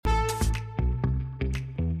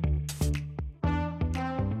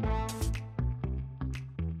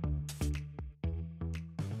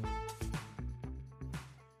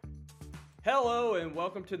Hello and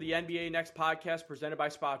welcome to the NBA Next podcast presented by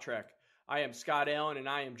SpotTrack. I am Scott Allen and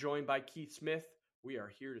I am joined by Keith Smith. We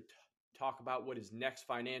are here to talk about what is next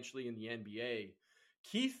financially in the NBA.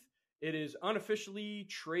 Keith, it is unofficially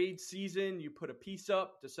trade season. You put a piece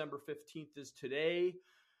up. December 15th is today.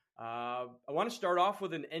 I want to start off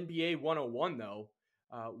with an NBA 101 though.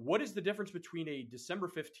 What is the difference between a December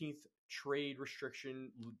 15th trade restriction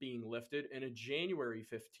being lifted and a January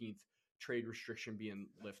 15th trade restriction being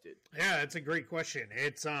lifted? Yeah, that's a great question.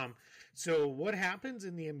 It's so what happens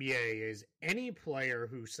in the NBA is any player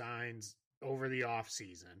who signs over the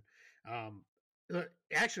offseason,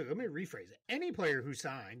 actually, let me rephrase it. Any player who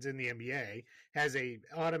signs in the NBA has a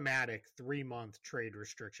automatic 3-month trade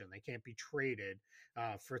restriction. They can't be traded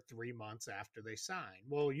for 3 months after they sign.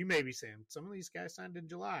 Well, you may be saying some of these guys signed in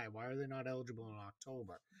July. Why are they not eligible in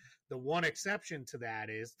October? The one exception to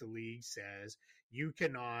that is the league says you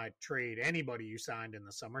cannot trade anybody you signed in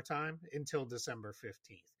the summertime until December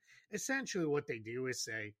 15th. Essentially what they do is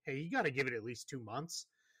say, hey, you got to give it at least 2 months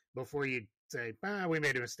before you say, we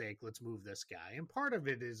made a mistake, let's move this guy. And part of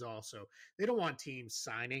it is also they don't want teams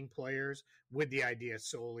signing players with the idea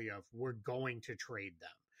solely of we're going to trade them.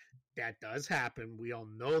 That does happen. We all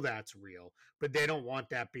know that's real, but they don't want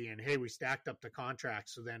that being, hey, we stacked up the contract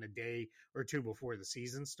so then a day or two before the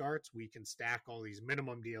season starts, we can stack all these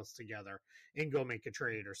minimum deals together and go make a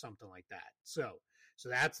trade or something like that. So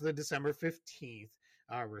that's the December 15th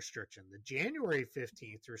restriction. The January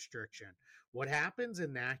 15th restriction, what happens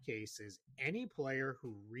in that case is any player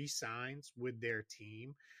who re-signs with their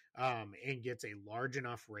team and gets a large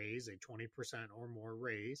enough raise, a 20% or more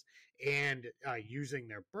raise, and using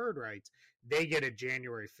their bird rights, they get a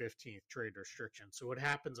January 15th trade restriction. So what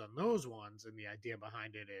happens on those ones, and the idea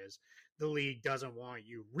behind it is the league doesn't want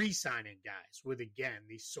you re-signing guys with, again,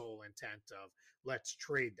 the sole intent of let's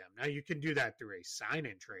trade them. Now, you can do that through a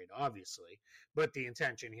sign-in trade, obviously, but the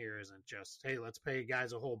intention here isn't just, hey, let's pay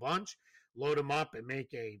guys a whole bunch, load them up, and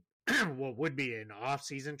make a what would be an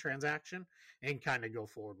off-season transaction and kind of go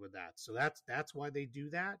forward with that. So that's why they do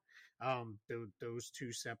that. Those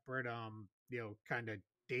two separate, kind of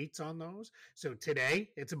dates on those. So today,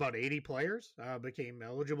 it's about 80 players became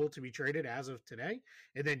eligible to be traded as of today.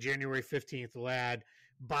 And then January 15th will add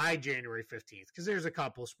by January 15th, because there's a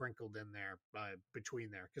couple sprinkled in there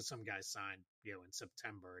between there, because some guys signed, in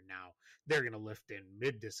September, and now they're going to lift in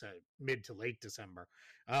mid to late December.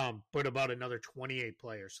 But about another 28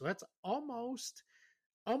 players. So that's almost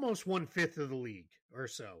 1/5 of the league or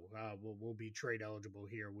so will be trade eligible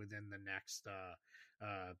here within the next,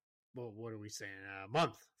 what are we saying,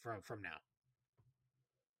 month from now.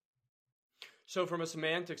 So from a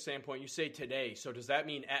semantic standpoint, you say today. So does that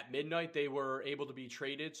mean at midnight they were able to be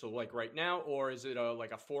traded? So like right now, or is it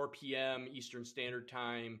like a 4 p.m. Eastern Standard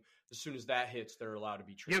Time? As soon as that hits, they're allowed to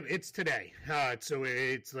be traded. Yep, it's today. So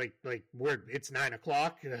it's like it's 9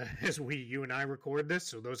 o'clock as you and I record this.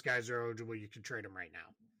 So those guys are eligible. You can trade them right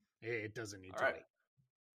now. It doesn't need to wait.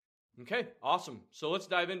 Okay, awesome. So let's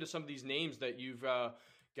dive into some of these names that you've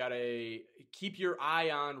got a keep your eye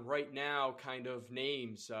on right now kind of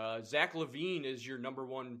names. Zach LaVine is your number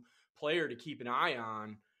one player to keep an eye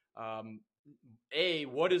on. A,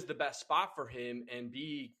 what is the best spot for him? And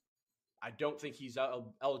B, I don't think he's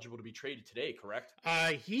eligible to be traded today, correct?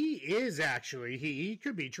 He is actually. He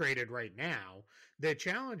could be traded right now. The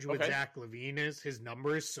challenge with Zach LaVine is his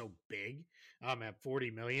number is so big at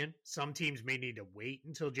 $40 million. Some teams may need to wait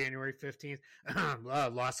until January 15th.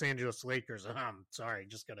 Los Angeles Lakers. Sorry,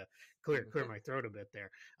 just got to clear my throat a bit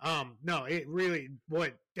there. No, it really,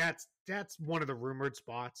 that's one of the rumored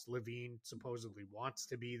spots. LaVine supposedly wants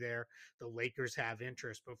to be there. The Lakers have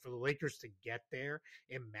interest, but for the Lakers to get there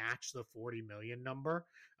and match the 40 million number,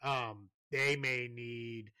 they may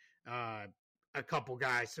need a couple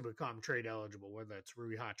guys to become trade eligible, whether it's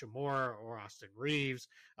Rui Hachimura or Austin Reeves.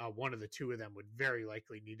 One of the two of them would very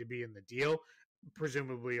likely need to be in the deal,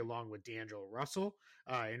 presumably along with D'Angelo Russell,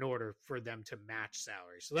 in order for them to match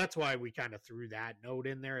salary. So that's why we kind of threw that note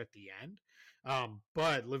in there at the end.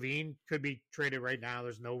 But LaVine could be traded right now.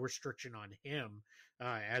 There's no restriction on him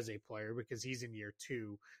as a player because he's in year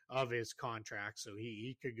 2 of his contract. So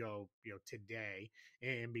he could go, today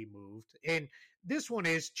and be moved. And this one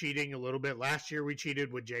is cheating a little bit. Last year we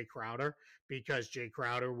cheated with Jay Crowder because Jay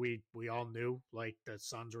Crowder, we all knew like the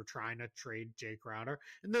Suns were trying to trade Jay Crowder.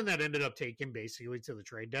 And then that ended up taking basically to the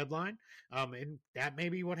trade deadline. And that may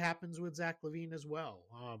be what happens with Zach LaVine as well.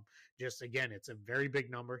 Just again, it's a very big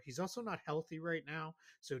number. He's also not healthy right now.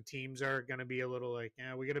 So teams are going to be a little like,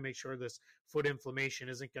 we got to make sure this foot inflammation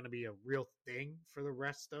isn't going to be a real thing for the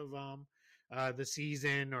rest of the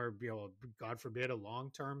season, or God forbid, a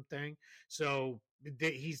long-term thing. So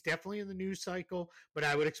he's definitely in the news cycle, but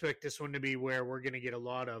I would expect this one to be where we're going to get a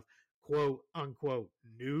lot of quote unquote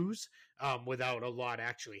news without a lot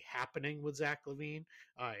actually happening with Zach LaVine.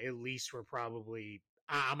 At least we're probably,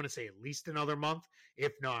 I'm going to say, at least another month,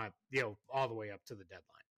 if not, all the way up to the deadline.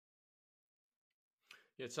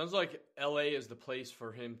 Yeah, it sounds like LA is the place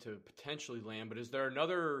for him to potentially land, but is there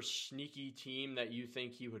another sneaky team that you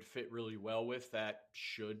think he would fit really well with that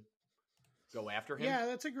should go after him? Yeah,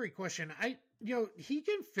 that's a great question. He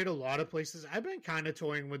can fit a lot of places. I've been kind of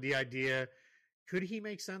toying with the idea, could he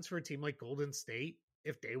make sense for a team like Golden State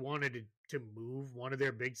if they wanted to move one of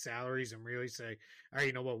their big salaries and really say, all right,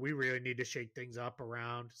 you know what, we really need to shake things up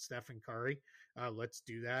around Stephen Curry. Let's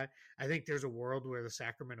do that. I think there's a world where the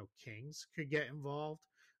Sacramento Kings could get involved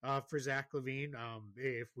for Zach LaVine.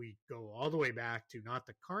 If we go all the way back to not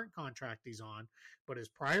the current contract he's on, but his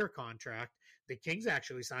prior contract, the Kings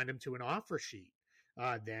actually signed him to an offer sheet.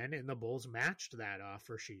 Then, and the Bulls matched that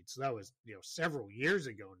offer sheet. So that was several years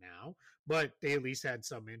ago now, but they at least had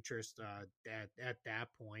some interest at that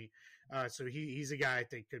point. So he's a guy I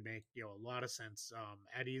think could make a lot of sense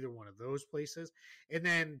at either one of those places. And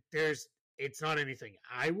then it's not anything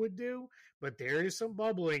I would do, but there is some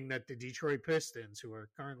bubbling that the Detroit Pistons, who are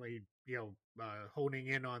currently honing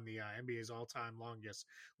in on the NBA's all-time longest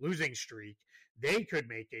losing streak, they could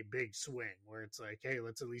make a big swing where it's like, hey,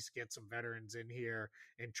 let's at least get some veterans in here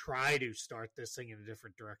and try to start this thing in a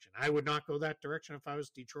different direction. I would not go that direction if I was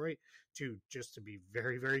Detroit, just to be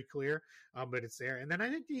very, very clear, but it's there. And then I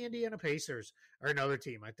think the Indiana Pacers are another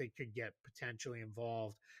team I think could get potentially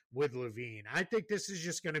involved with LaVine. I think this is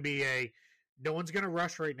just going to be no one's going to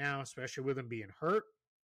rush right now, especially with him being hurt.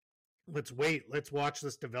 Let's wait. Let's watch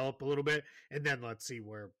this develop a little bit, and then let's see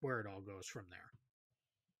where it all goes from there.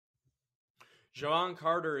 Jevon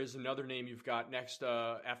Carter is another name you've got next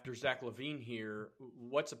after Zach LaVine here.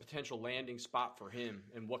 What's a potential landing spot for him,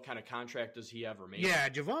 and what kind of contract does he have remaining? Yeah,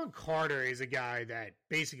 Jevon Carter is a guy that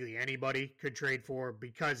basically anybody could trade for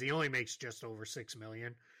because he only makes just over $6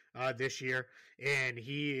 million this year, and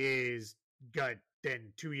he is got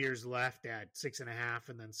then 2 years left at 6.5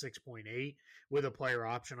 and then 6.8 with a player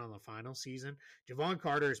option on the final season. Jevon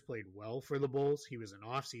Carter has played well for the Bulls. He was an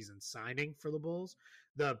offseason signing for the Bulls.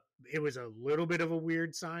 It was a little bit of a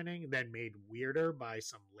weird signing, then made weirder by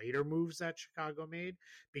some later moves that Chicago made,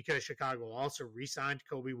 because Chicago also re-signed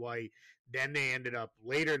Kobe White. Then they ended up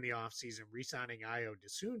later in the offseason re-signing Ayo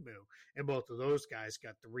Dosunmu, and both of those guys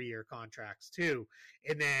got 3-year contracts too.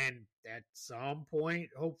 And then at some point,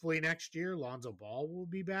 hopefully next year, Lonzo Ball will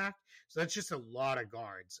be back. So that's just a lot of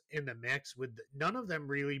guards in the mix, with none of them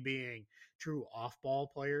really being true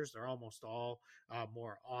off-ball players. They're almost all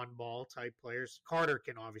more on-ball type players. Carter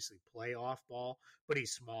can obviously play off-ball, but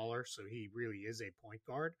he's smaller, so he really is a point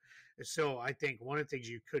guard. So I think one of the things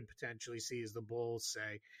you could potentially see is the Bulls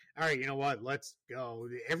say, all right, you know what, let's go.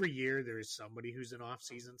 Every year there is somebody who's an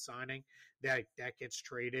off-season signing that gets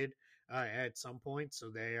traded at some point. So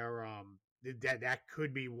they are that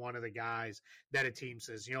could be one of the guys that a team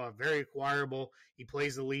says, very acquirable. He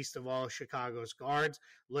plays the least of all Chicago's guards.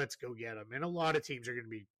 Let's go get him. And a lot of teams are going to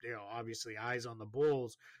be, obviously eyes on the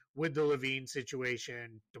Bulls with the LaVine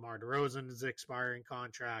situation. DeMar DeRozan is an expiring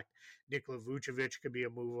contract. Nikola Vucevic could be a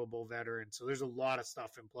movable veteran. So there's a lot of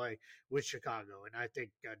stuff in play with Chicago. And I think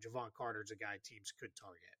Jevon Carter's a guy teams could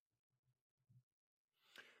target.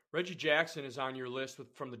 Reggie Jackson is on your list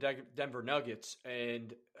from the Denver Nuggets.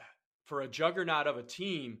 And for a juggernaut of a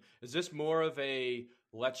team, is this more of a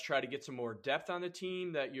let's try to get some more depth on the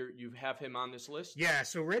team that you have him on this list? Yeah,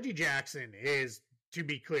 so Reggie Jackson is, to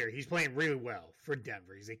be clear, he's playing really well for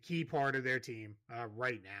Denver. He's a key part of their team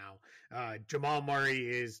right now. Jamal Murray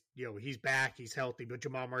is, he's back, he's healthy, but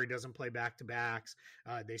Jamal Murray doesn't play back-to-backs.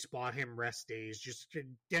 They spot him rest days.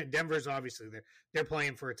 Denver's obviously, they're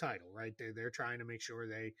playing for a title, right? They're trying to make sure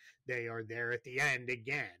they are there at the end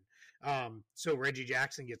again. So Reggie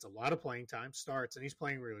Jackson gets a lot of playing time, starts, and he's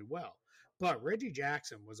playing really well. But Reggie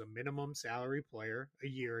Jackson was a minimum salary player a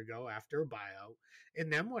year ago after a buyout.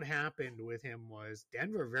 And then what happened with him was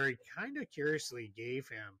Denver very kind of curiously gave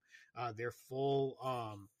him their full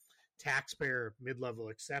taxpayer mid-level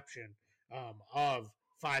exception of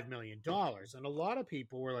 $5 million. And a lot of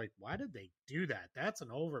people were like, why did they do that? That's an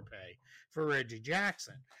overpay for Reggie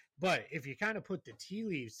Jackson. But if you kind of put the tea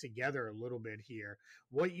leaves together a little bit here,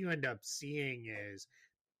 what you end up seeing is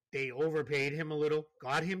they overpaid him a little,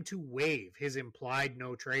 got him to waive his implied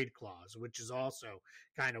no trade clause, which is also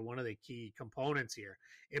kind of one of the key components here.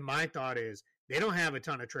 And my thought is they don't have a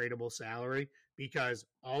ton of tradable salary because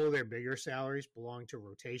all of their bigger salaries belong to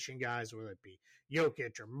rotation guys, whether it be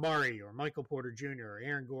Jokic or Murray or Michael Porter Jr. or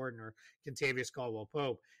Aaron Gordon or Kentavious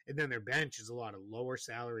Caldwell-Pope. And then their bench is a lot of lower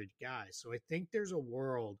salaried guys. So I think there's a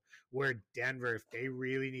world where Denver, if they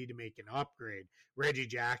really need to make an upgrade, Reggie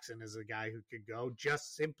Jackson is a guy who could go,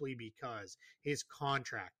 just simply because his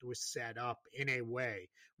contract was set up in a way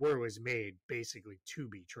where it was made basically to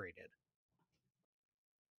be traded.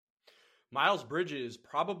 Miles Bridges,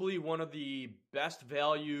 probably one of the best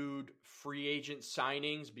valued free agent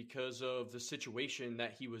signings because of the situation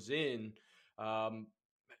that he was in.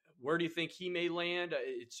 Where do you think he may land?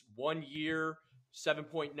 It's 1 year,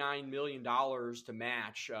 $7.9 million to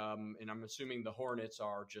match. And I'm assuming the Hornets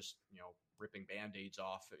are just, ripping Band-Aids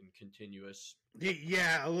off and continuous.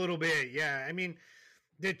 Yeah, a little bit. Yeah. I mean,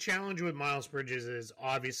 the challenge with Miles Bridges is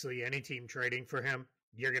obviously any team trading for him,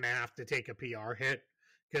 you're going to have to take a PR hit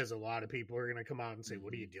because a lot of people are going to come out and say,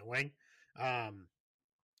 what are you doing?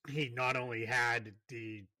 He not only had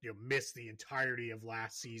missed the entirety of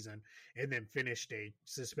last season and then finished a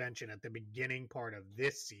suspension at the beginning part of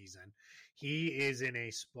this season, he is in a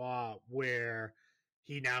spot where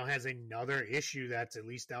he now has another issue that's at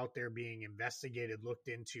least out there being investigated, looked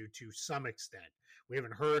into to some extent. We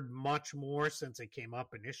haven't heard much more since it came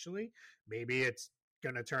up initially. Maybe it's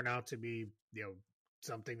going to turn out to be,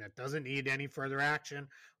 something that doesn't need any further action.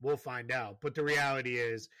 We'll find out. But the reality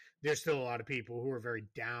is there's still a lot of people who are very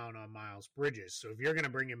down on Miles Bridges. So if you're going to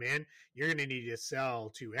bring him in, you're going to need to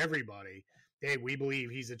sell to everybody, hey, we believe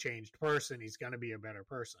he's a changed person. He's going to be a better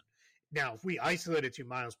person. Now, if we isolate it to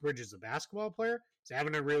Miles Bridges, the basketball player, he's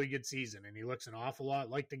having a really good season, and he looks an awful lot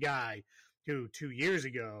like the guy who 2 years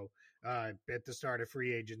ago at the start of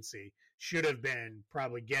free agency should have been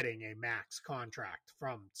probably getting a max contract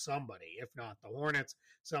from somebody, if not the Hornets,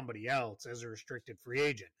 somebody else as a restricted free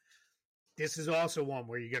agent. This is also one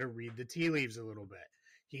where you got to read the tea leaves a little bit.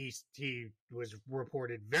 He was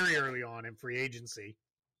reported very early on in free agency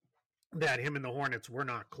that him and the Hornets were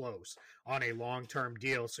not close on a long-term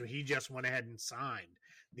deal, so he just went ahead and signed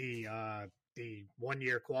the 1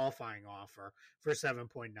 year qualifying offer for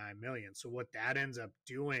 $7.9 million. So what that ends up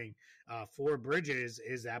doing for Bridges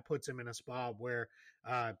is that puts him in a spot where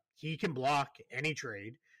he can block any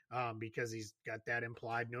trade because he's got that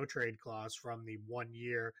implied no trade clause from the 1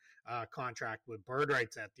 year contract with bird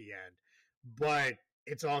rights at the end. But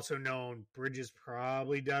it's also known Bridges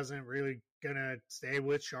probably doesn't really gonna stay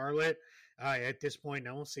with Charlotte at this point.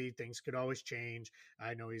 Now we'll see. Things could always change.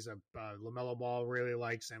 I know he's LaMelo Ball really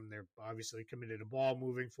likes him. They're obviously committed to ball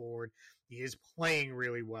moving forward. He is playing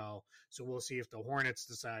really well. So we'll see if the Hornets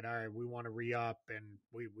decide, all right, we want to re-up and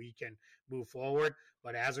we can move forward.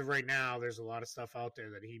 But as of right now, there's a lot of stuff out there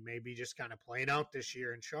that he may be just kind of playing out this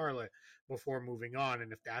year in Charlotte before moving on.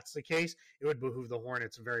 And if that's the case, it would behoove the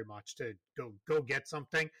Hornets very much to go get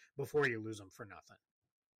something before you lose them for nothing.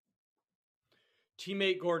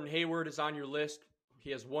 Teammate Gordon Hayward is on your list.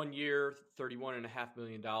 He has 1 year, $31.5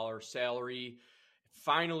 million salary.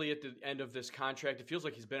 Finally, at the end of this contract, it feels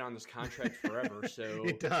like he's been on this contract forever. So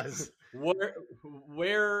it does.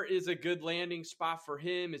 Where is a good landing spot for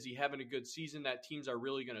him? Is he having a good season that teams are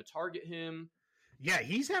really going to target him? Yeah,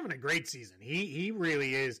 he's having a great season. He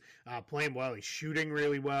really is playing well. He's shooting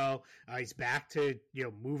really well. He's back to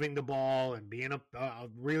moving the ball and being a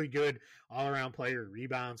really good all around player.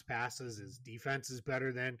 Rebounds, passes. His defense is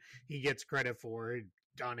better than he gets credit for.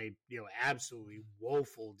 On a absolutely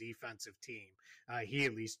woeful defensive team, he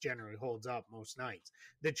at least generally holds up most nights.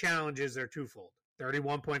 The challenges are twofold.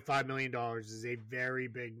 $31.5 million is a very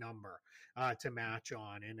big number to match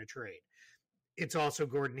on in a trade. It's also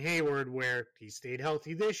Gordon Hayward, where he stayed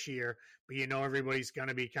healthy this year, but everybody's going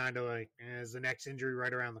to be kind of like, is the next injury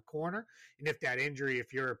right around the corner? And if that injury,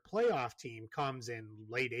 if you're a playoff team, comes in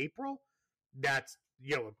late April, that's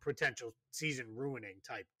a potential season ruining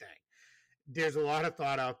type thing. There's a lot of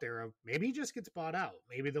thought out there of maybe he just gets bought out.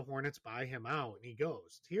 Maybe the Hornets buy him out and he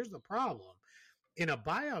goes. Here's the problem. In a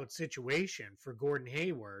buyout situation for Gordon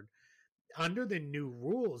Hayward, under the new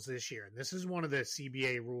rules this year, and this is one of the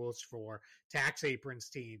CBA rules for tax aprons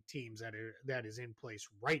teams that is in place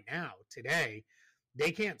right now, today,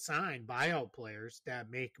 they can't sign buyout players that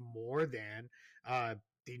make more than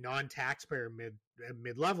the non-taxpayer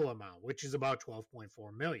mid-level amount, which is about $12.4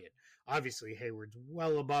 million. Obviously, Hayward's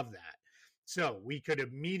well above that. So we could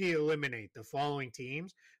immediately eliminate the following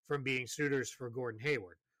teams from being suitors for Gordon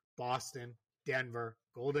Hayward: Boston, Denver,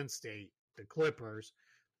 Golden State, the Clippers,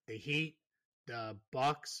 the Heat, the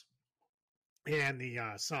Bucks, and the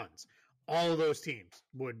Suns. All of those teams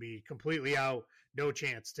would be completely out, no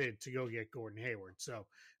chance to go get Gordon Hayward. So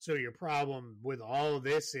your problem with all of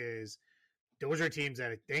this is those are teams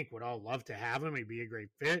that I think would all love to have him. He'd be a great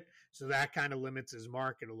fit. So that kind of limits his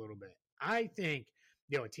market a little bit. I think,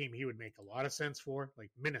 a team he would make a lot of sense for,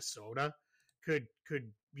 like Minnesota, could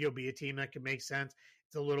be a team that could make sense.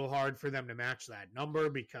 It's a little hard for them to match that number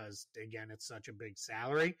because, again, it's such a big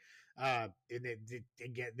salary. And they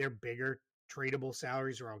get their bigger tradable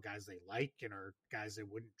salaries are all guys they like and are guys they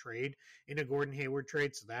wouldn't trade in a Gordon Hayward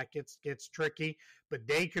trade. So that gets tricky. But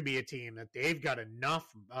they could be a team that they've got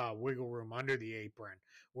enough wiggle room under the apron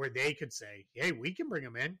where they could say, hey, we can bring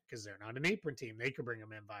them in because they're not an apron team. They could bring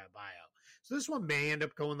them in via buyout. So this one may end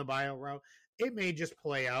up going the buyout route. It may just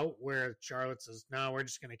play out where Charlotte says, no, we're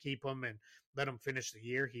just going to keep them and let them finish the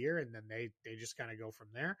year here, and then they just kind of go from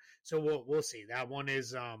there. So we'll see. That one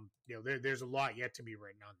is, there's a lot yet to be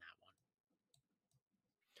written on that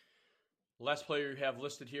one. Last player you have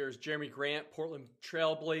listed here is Jeremy Grant, Portland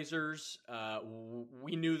Trailblazers.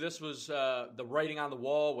 We knew this was the writing on the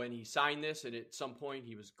wall when he signed this, and at some point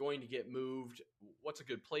he was going to get moved. What's a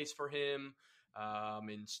good place for him?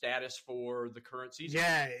 In status for the current season.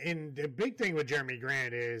 Yeah, and the big thing with Jeremy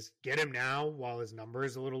Grant is get him now while his number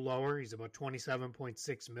is a little lower. He's about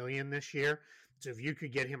 $27.6 million this year. So if you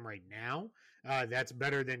could get him right now, that's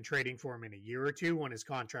better than trading for him in a year or two when his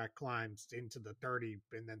contract climbs into the 30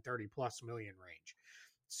 and then 30 plus million range.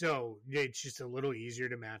 So it's just a little easier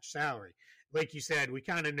to match salary. Like you said, we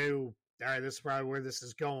kind of knew, all right, this is probably where this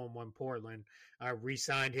is going when Portland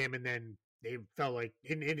re-signed him, and then they felt like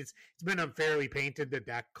it's been unfairly painted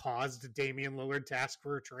that caused Damian Lillard to ask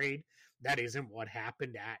for a trade. That isn't what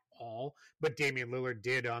happened at all. But Damian Lillard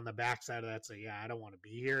did on the backside of that say, yeah, I don't want to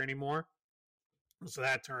be here anymore. So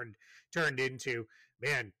that turned into,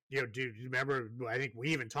 man, dude, you remember, I think we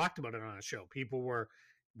even talked about it on a show. People were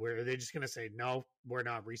they just going to say, no, we're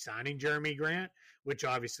not re-signing Jeremy Grant, which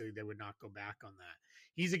obviously they would not go back on that.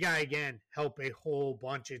 He's a guy, again, help a whole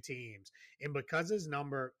bunch of teams. And because his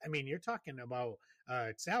number, I mean, you're talking about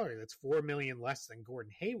salary that's $4 million less than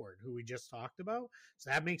Gordon Hayward, who we just talked about. So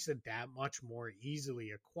that makes it that much more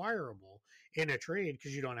easily acquirable in a trade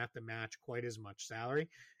because you don't have to match quite as much salary.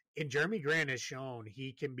 And Jeremy Grant has shown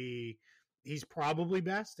he's probably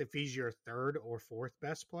best if he's your third or fourth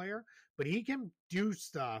best player, but he can do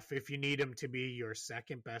stuff if you need him to be your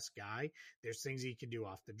second best guy. There's things he can do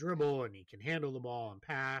off the dribble, and he can handle the ball and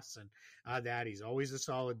pass, and that he's always a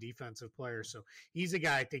solid defensive player. So he's a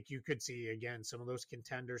guy I think you could see, again, some of those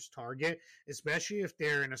contenders target, especially if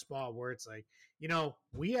they're in a spot where it's like,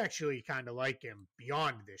 we actually kind of like him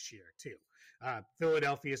beyond this year too.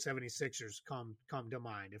 Philadelphia 76ers come to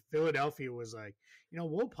mind. If Philadelphia was like,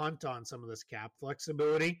 we'll punt on some of this cap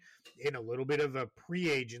flexibility in a little bit of a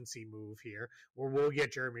pre-agency move here where we'll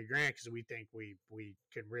get Jeremy Grant because we think we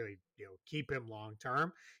can really keep him long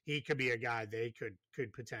term. He could be a guy they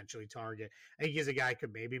could potentially target. I think he's a guy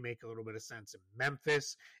could maybe make a little bit of sense in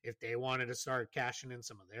Memphis if they wanted to start cashing in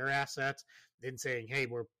some of their assets. Then saying, hey,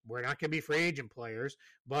 we're not going to be free agent players,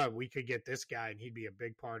 but we could get this guy and he'd be a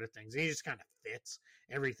big part of things. And he just kind of fits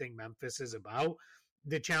everything Memphis is about.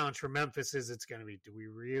 The challenge for Memphis is it's going to be, do we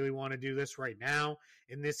really want to do this right now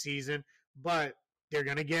in this season? But they're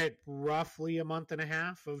going to get roughly a month and a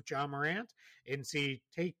half of Ja Morant and see,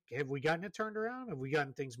 have we gotten it turned around? Have we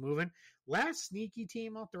gotten things moving? Last sneaky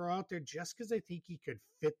team I'll throw out there just because I think he could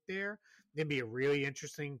fit there. It'd be a really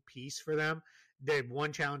interesting piece for them. The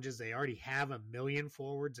one challenge is they already have a million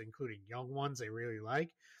forwards, including young ones they really like.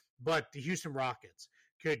 But the Houston Rockets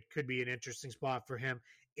could be an interesting spot for him.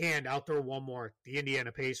 And I'll throw one more, the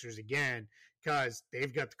Indiana Pacers again, because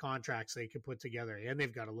they've got the contracts they could put together and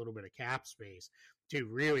they've got a little bit of cap space to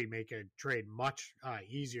really make a trade much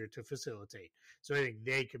easier to facilitate. So I think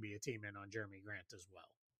they could be a team in on Jeremy Grant as well.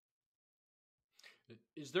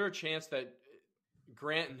 Is there a chance that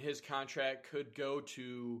Grant and his contract could go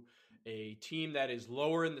to a team that is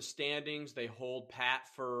lower in the standings? They hold pat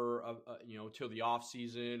for till the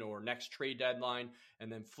offseason or next trade deadline,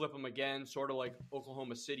 and then flip them again, sort of like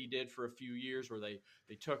Oklahoma City did for a few years, where they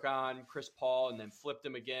took on Chris Paul and then flipped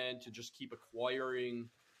him again to just keep acquiring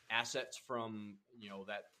assets from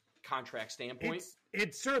that contract standpoint.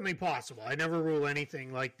 It's certainly possible. I never rule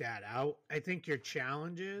anything like that out. I think your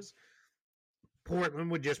challenge is Portland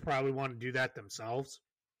would just probably want to do that themselves.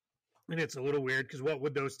 And it's a little weird because what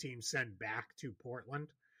would those teams send back to Portland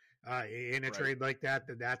in a trade like that?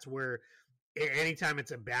 That's where anytime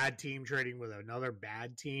it's a bad team trading with another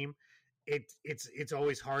bad team, it's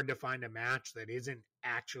always hard to find a match that isn't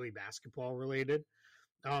actually basketball related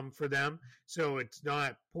for them. So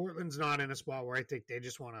Portland's not in a spot where I think they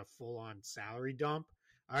just want a full on salary dump.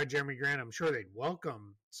 Jeremy Grant, I'm sure they'd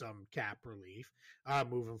welcome some cap relief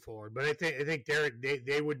moving forward. But I think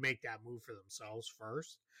they would make that move for themselves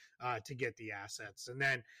first to get the assets, and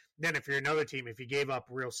then if you're another team, if you gave up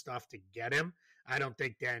real stuff to get him, I don't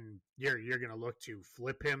think then you're going to look to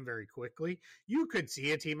flip him very quickly. You could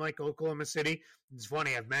see a team like Oklahoma City. It's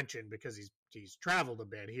funny I've mentioned because he's traveled a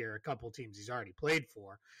bit here. A couple teams he's already played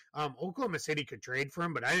for. Oklahoma City could trade for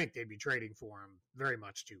him, but I think they'd be trading for him very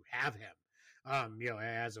much to have him,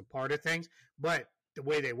 as a part of things. But the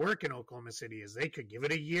way they work in Oklahoma City is they could give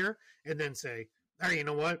it a year and then say, all right, you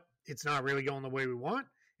know what? It's not really going the way we want.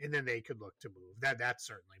 And then they could look to move. That's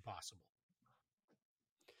certainly possible.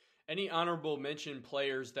 Any honorable mention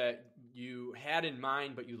players that you had in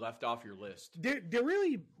mind but you left off your list? There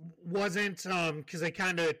really wasn't, because I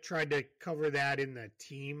kind of tried to cover that in the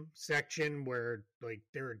team section where like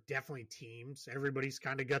there are definitely teams everybody's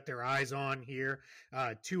kind of got their eyes on here.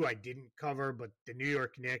 Two I didn't cover, but the New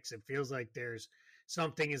York Knicks, it feels like there's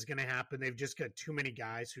something is going to happen. They've just got too many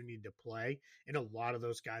guys who need to play, and a lot of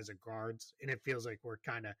those guys are guards, and it feels like we're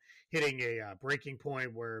kind of hitting a breaking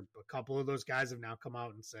point where a couple of those guys have now come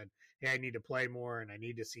out and said, hey, I need to play more and I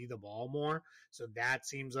need to see the ball more. So that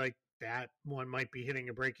seems like that one might be hitting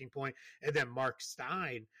a breaking point. And then Mark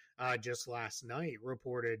Stein just last night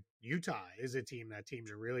reported Utah is a team that teams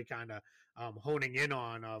are really kind of honing in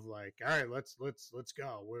on, of like, all right, let's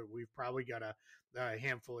go. We've probably got a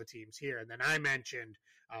handful of teams here. And then I mentioned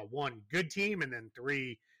one good team, and then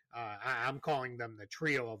three, I'm calling them the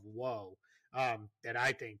trio of woe, that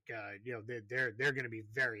I think they're going to be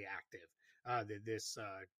very active this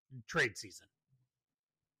trade season.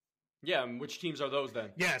 Yeah, and which teams are those then?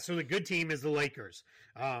 Yeah, so the good team is the Lakers.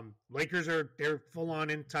 Lakers they're full on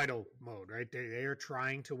in title mode, right? They are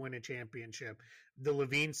trying to win a championship. The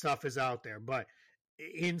Levine stuff is out there, but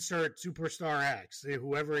insert superstar X,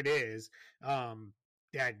 whoever it is,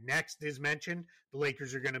 that next is mentioned, the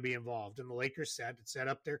Lakers are going to be involved, and the Lakers set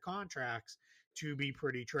up their contracts to be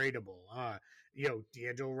pretty tradable.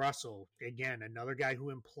 D'Angelo Russell, again, another guy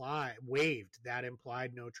who waived that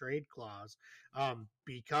implied no trade clause,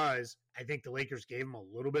 because I think the Lakers gave him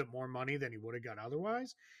a little bit more money than he would have got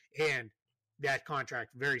otherwise, and that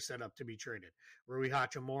contract very set up to be traded. Rui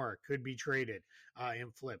Hachimura could be traded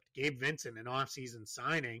and flipped. Gabe Vincent, an offseason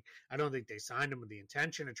signing. I don't think they signed him with the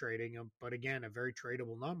intention of trading him, but again, a very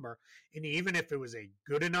tradable number. And even if it was a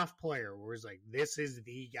good enough player where it's like, this is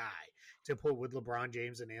the guy to put with LeBron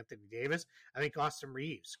James and Anthony Davis, I think Austin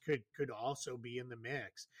Reeves could also be in the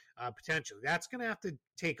mix potentially. That's going to have to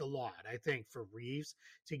take a lot, I think, for Reeves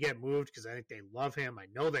to get moved, because I think they love him. I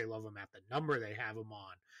know they love him at the number they have him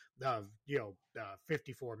on, of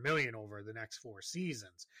 $54 million over the next 4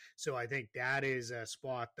 seasons. So I think that is a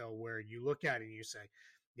spot though where you look at it and you say,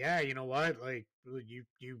 yeah, you know what, like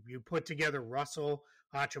you put together Russell,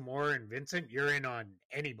 Hachimura, and Vincent, you're in on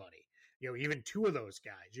anybody. Even 2 of those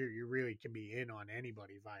guys, you really can be in on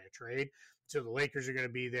anybody via trade. So the Lakers are going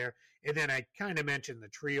to be there. And then I kind of mentioned the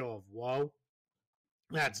trio of woe.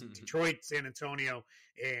 That's Detroit, San Antonio,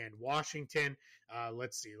 and Washington.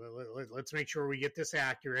 Let's see. Let's make sure we get this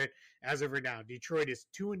accurate. As of right now, Detroit is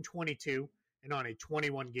 2-22 and on a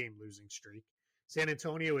 21-game losing streak. San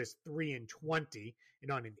Antonio is 3-20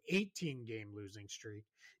 and on an 18-game losing streak.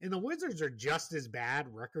 And the Wizards are just as bad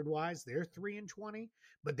record-wise. They're 3-20,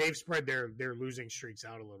 but they've spread their losing streaks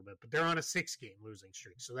out a little bit. But they're on a 6-game losing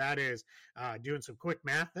streak. So that is, doing some quick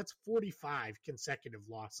math, that's 45 consecutive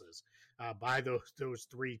losses by those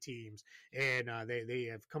 3 teams. And they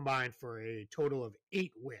have combined for a total of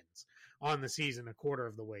 8 wins on the season, a quarter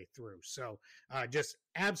of the way through. So just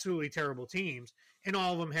absolutely terrible teams. And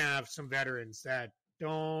all of them have some veterans that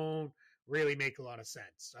don't really make a lot of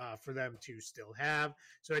sense for them to still have.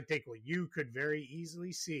 So I think what you could very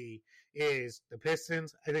easily see is the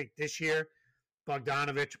Pistons. I think this year,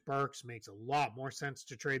 Bogdanovich, Burks makes a lot more sense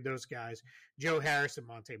to trade those guys. Joe Harris and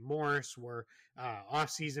Monte Morris were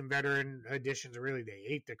off-season veteran additions. Really, they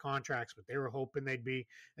ate the contracts, but they were hoping they'd be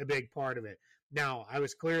a big part of it. Now, I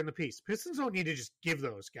was clear in the piece. Pistons don't need to just give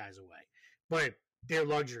those guys away, but they're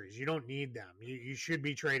luxuries. You don't need them. You should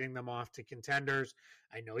be trading them off to contenders.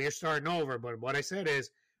 I know you're starting over, but what I said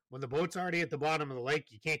is when the boat's already at the bottom of the lake,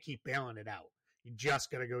 you can't keep bailing it out. You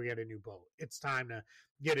just got to go get a new boat. It's time to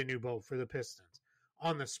get a new boat for the Pistons.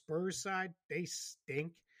 On the Spurs side, they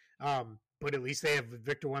stink, but at least they have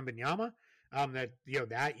Victor Wembanyama.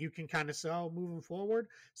 That you can kind of sell moving forward.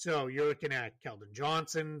 So you're looking at Keldon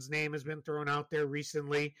Johnson's name has been thrown out there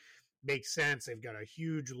recently. Makes sense. They've got a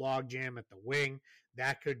huge logjam at the wing.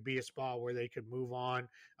 That could be a spot where they could move on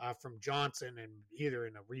from Johnson and either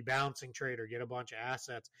in a rebalancing trade or get a bunch of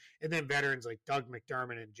assets. And then veterans like Doug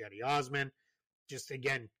McDermott and Jetty Osman, just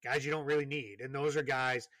again, guys you don't really need. And those are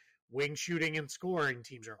guys, wing shooting and scoring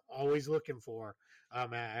teams are always looking for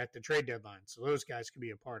at the trade deadline. So those guys could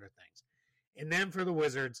be a part of things. And then for the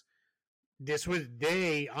Wizards,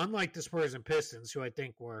 they, unlike the Spurs and Pistons, who I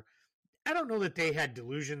think were, I don't know that they had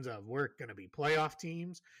delusions of we're going to be playoff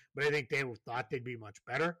teams, but I think they thought they'd be much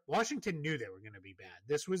better. Washington knew they were going to be bad.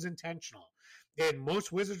 This was intentional. And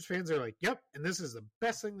most Wizards fans are like, yep, and this is the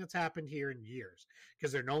best thing that's happened here in years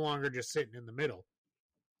because they're no longer just sitting in the middle.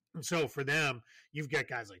 And so for them, you've got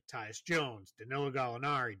guys like Tyus Jones, Danilo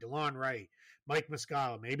Gallinari, DeLon Wright, Mike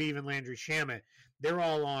Muscala, maybe even Landry Shamet. They're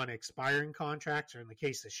all on expiring contracts, or in the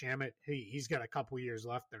case of Shamet, he's got a couple years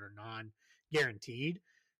left that are non-guaranteed.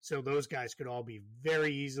 So those guys could all be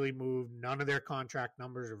very easily moved. None of their contract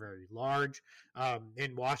numbers are very large.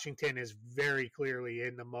 And Washington is very clearly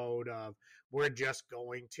in the mode of we're just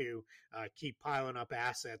going to keep piling up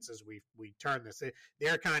assets as we turn this.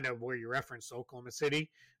 They're kind of where you referenced Oklahoma City,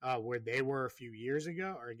 where they were a few years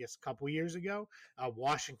ago, or I guess a couple years ago.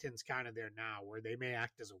 Washington's kind of there now, where they may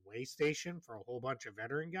act as a way station for a whole bunch of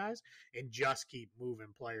veteran guys and just keep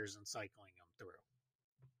moving players and cycling them through.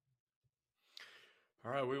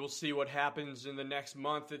 All right, we will see what happens in the next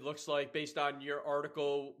month. It looks like, based on your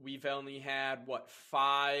article, we've only had,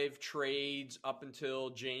 5 trades up until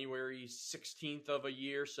January 16th of a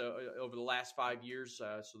year, so over the last 5 years.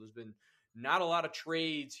 So there's been not a lot of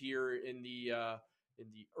trades here in the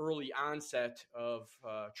early onset of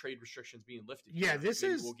trade restrictions being lifted. Yeah,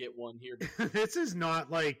 we'll get one here. This is not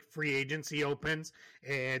like free agency opens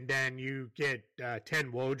and then you get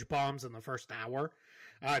 10 Woj bombs in the first hour.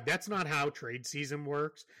 That's not how trade season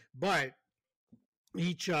works, but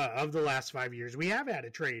each of the last 5 years, we have had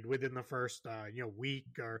a trade within the first week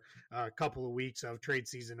or a couple of weeks of trade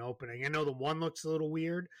season opening. I know the one looks a little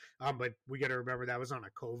weird, but we got to remember that was on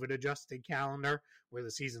a COVID adjusted calendar where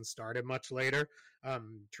the season started much later.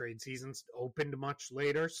 Trade seasons opened much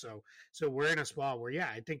later, so we're in a spot where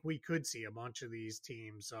I think we could see a bunch of these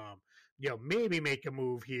teams maybe make a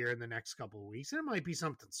move here in the next couple of weeks. And it might be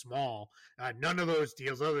something small. None of those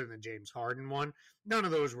deals, other than the James Harden one, none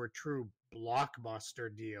of those were true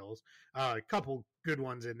blockbuster deals. A couple good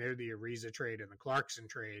ones in there, the Ariza trade and the Clarkson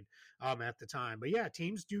trade at the time. But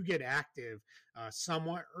teams do get active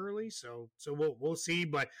somewhat early, so we'll see.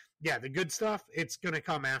 But the good stuff, it's going to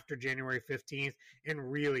come after January 15th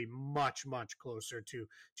and really much, much closer to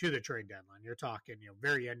the trade deadline. You're talking,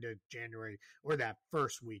 very end of January or that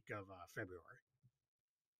first week of February.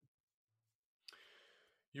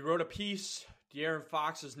 You wrote a piece, De'Aaron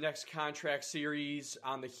Fox's next contract series,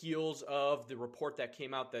 on the heels of the report that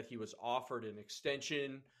came out that he was offered an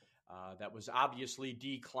extension that was obviously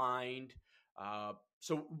declined.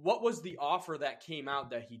 So what was the offer that came out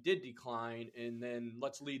that he did decline? And then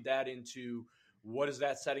let's lead that into what is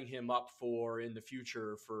that setting him up for in the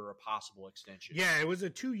future for a possible extension? Yeah, it was a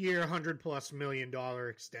 2-year, $100+ million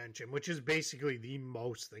extension, which is basically the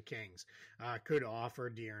most the Kings could offer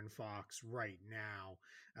De'Aaron Fox right now.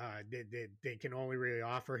 They can only really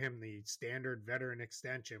offer him the standard veteran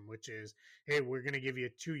extension, which is, hey, we're going to give you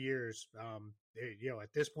 2 years,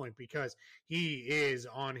 at this point, because he is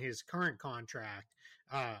on his current contract,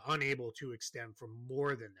 unable to extend for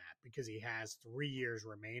more than that because he has 3 years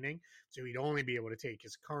remaining. So he'd only be able to take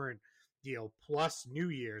his current deal plus New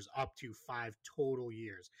Year's up to 5 total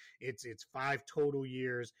years. It's 5 total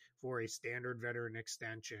years for a standard veteran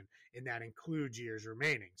extension, and that includes years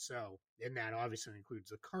remaining. So, and that obviously includes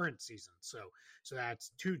the current season. So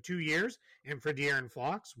that's two years. And for De'Aaron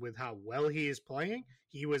Fox, with how well he is playing,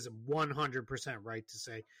 he was 100% right to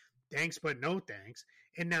say thanks, but no thanks.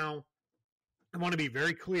 And now, I want to be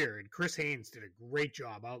very clear, and Chris Haynes did a great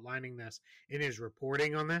job outlining this in his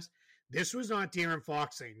reporting on this. This was not De'Aaron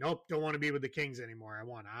Fox saying, nope, don't want to be with the Kings anymore. I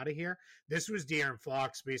want out of here. This was De'Aaron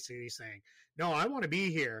Fox basically saying, no, I want to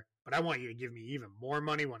be here, but I want you to give me even more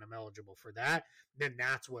money when I'm eligible for that. Then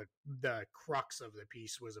that's what the crux of the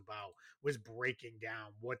piece was about, was breaking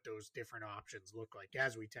down what those different options look like,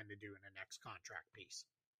 as we tend to do in the next contract piece.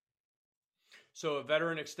 So a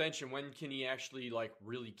veteran extension, when can he actually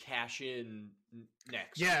really cash in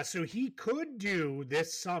next? Yeah, so he could do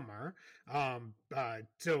this summer.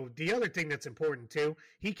 So the other thing that's important too,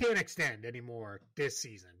 he can't extend anymore this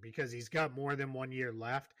season because he's got more than 1 year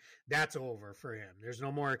left. That's over for him. There's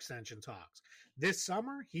no more extension talks. This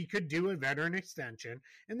summer, he could do a veteran extension,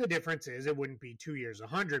 and the difference is it wouldn't be 2 years,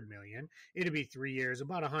 $100 million. It'd be 3 years,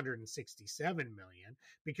 about $167 million,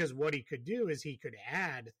 because what he could do is he could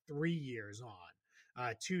add 3 years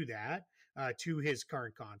on to that, to his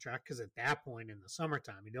current contract, because at that point in the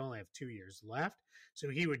summertime, he'd only have 2 years left. So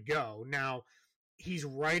he would go. Now, he's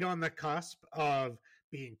right on the cusp of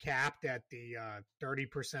being capped at the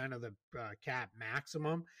 30% of the cap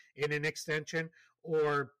maximum in an extension,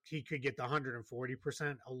 or he could get the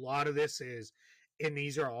 140%. A lot of this is, and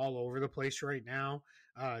these are all over the place right now.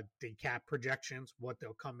 The cap projections, what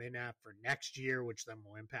they'll come in at for next year, which then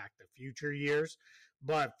will impact the future years.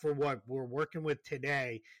 But for what we're working with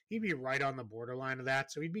today, he'd be right on the borderline of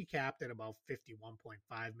that. So he'd be capped at about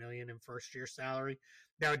 $51.5 million in first year salary.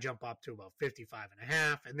 That would jump up to about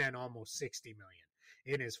 55.5, and then almost 60 million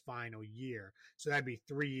in his final year. So that'd be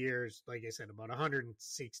 3 years, like I said, about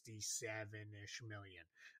 167-ish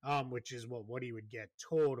million, which is what he would get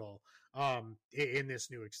total in this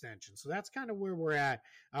new extension. So that's kind of where we're at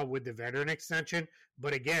with the veteran extension.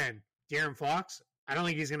 But again, De'Aaron Fox, I don't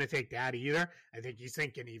think he's going to take that either. I think he's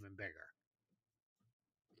thinking even bigger.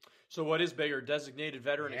 So what is bigger? Designated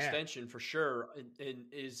veteran extension for sure. And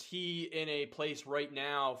is he in a place right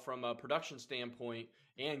now from a production standpoint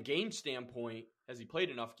and game standpoint? Has he played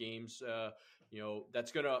enough games?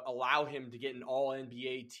 That's going to allow him to get an All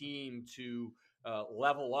NBA team to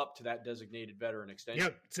level up to that designated veteran extension.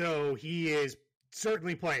 Yep. So he is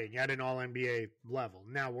certainly playing at an All-NBA level.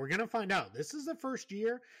 Now, we're going to find out. This is the first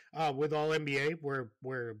year with All-NBA.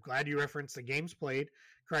 We're glad you referenced the games played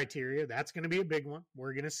criteria. That's going to be a big one.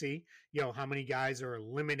 We're going to see, how many guys are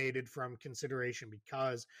eliminated from consideration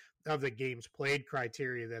because of the games played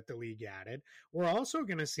criteria that the league added. We're also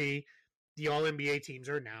going to see the All-NBA teams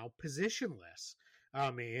are now positionless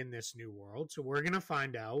in this new world. So we're going to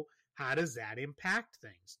find out, how does that impact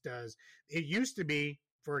things? It used to be,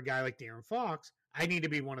 for a guy like De'Aaron Fox, I need to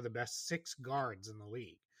be one of the best 6 guards in the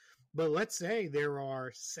league. But let's say there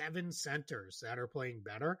are 7 centers that are playing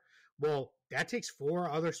better. Well, that takes 4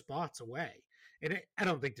 other spots away. And I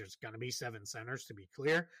don't think there's going to be 7 centers, to be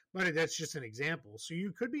clear, but that's just an example. So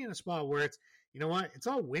you could be in a spot where it's, it's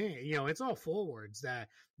all it's all forwards that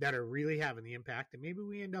are really having the impact. And maybe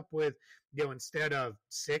we end up with, instead of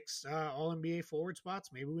 6 All-NBA forward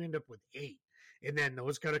spots, maybe we end up with 8. And then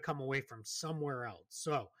those got to come away from somewhere else.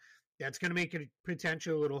 So that's going to make it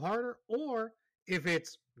potentially a little harder. Or if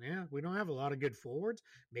it's, we don't have a lot of good forwards,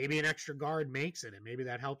 maybe an extra guard makes it, and maybe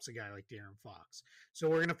that helps a guy like De'Aaron Fox. So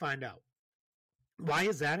we're going to find out. Why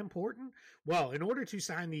is that important? Well, in order to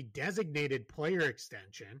sign the designated player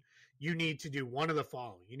extension, you need to do one of the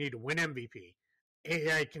following. You need to win MVP.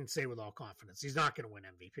 I can say with all confidence, he's not going to win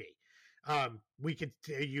MVP.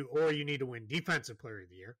 You need to win Defensive Player of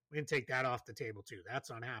the Year and take that off the table too.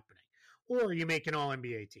 That's not happening. Or you make an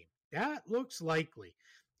All-NBA team. That looks likely.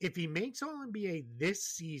 If he makes All-NBA this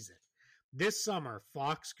season, this summer,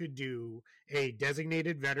 Fox could do a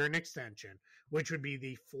designated veteran extension, which would be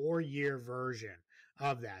the 4-year version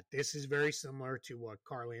of that. This is very similar to what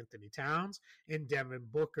Karl Anthony Towns and Devin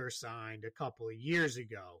Booker signed a couple of years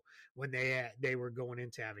ago when they were going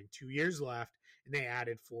into having 2 years left and they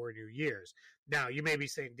added 4 new years. Now, you may be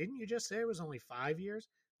saying, didn't you just say it was only 5 years?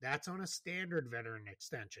 That's on a standard veteran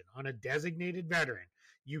extension. On a designated veteran,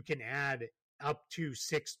 you can add up to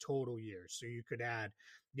 6 total years. So you could add,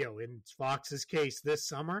 in Fox's case this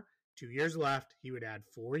summer, 2 years left, he would add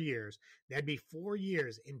 4 years. That'd be 4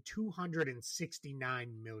 years and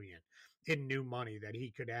 $269 million in new money that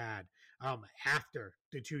he could add after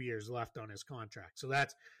the 2 years left on his contract. So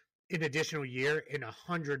that's an additional year and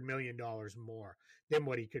 $100 million more than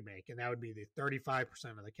what he could make. And that would be the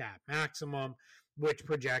 35% of the cap maximum, which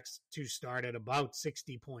projects to start at about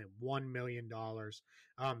 $60.1 million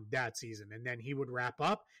that season. And then he would wrap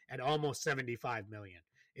up at almost $75 million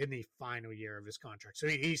in the final year of his contract. So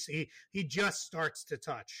he just starts to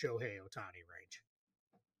touch Shohei Ohtani range.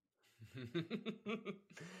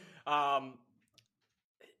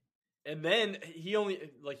 And then he only,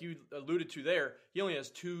 like you alluded to there, he only has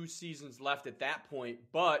 2 seasons left at that point.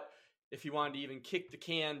 But if he wanted to even kick the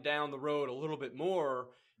can down the road a little bit more,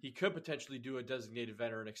 he could potentially do a designated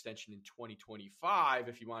veteran extension in 2025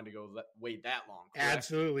 if he wanted to go wait that long. Correct?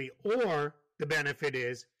 Absolutely. Or the benefit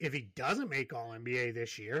is if he doesn't make All-NBA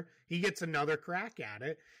this year, he gets another crack at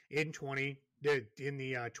it in the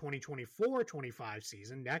 2024-25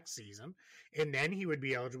 season, next season, and then he would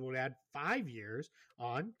be eligible to add 5 years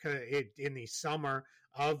on in the summer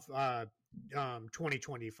of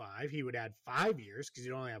 2025. He would add 5 years because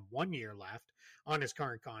he'd only have 1 year left on his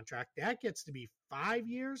current contract. That gets to be 5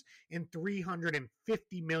 years and $350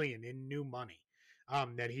 million in new money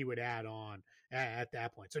that he would add on at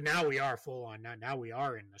that point. So now we are full on. Now we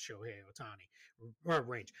are in the Shohei Ohtani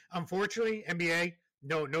range. Unfortunately, NBA,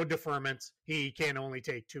 no deferments. He can only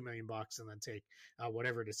take $2 million and then take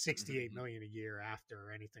whatever to $68 million a year after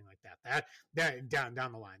or anything like that. That down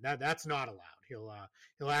the line. That's not allowed. He'll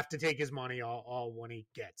have to take his money all when he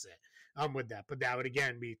gets it. With that, but that would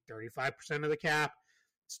again be 35% of the cap.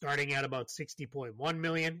 starting at about 60.1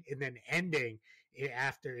 million and then ending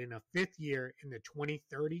after in a fifth year in the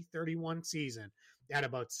 2030-31 season at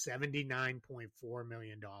about $79.4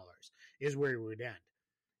 million is where he would end.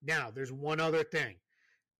 Now, there's one other thing.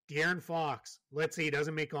 De'Aaron Fox, let's say he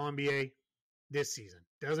doesn't make All-NBA this season,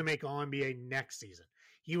 doesn't make All-NBA next season.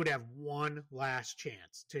 He would have one last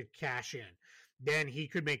chance to cash in. Then he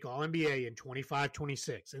could make All-NBA in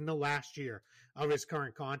 25-26, in the last year of his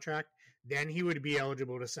current contract. Then he would be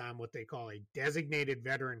eligible to sign what they call a designated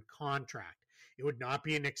veteran contract. It would not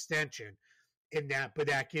be an extension, but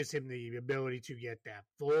that gives him the ability to get that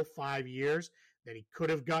full 5 years that he could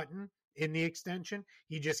have gotten in the extension.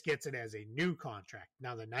 He just gets it as a new contract.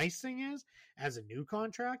 Now, the nice thing is, as a new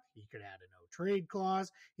contract, he could add a no trade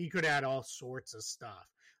clause. He could add all sorts of stuff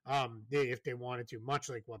if they wanted to, much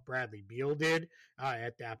like what Bradley Beal did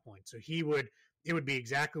at that point. So it would be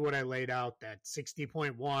exactly what I laid out, that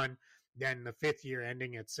 60.1, then the fifth year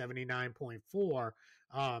ending at 79.4.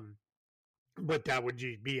 But that would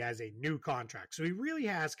be as a new contract. So he really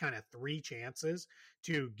has kind of 3 chances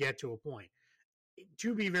to get to a point.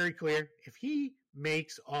 To be very clear, if he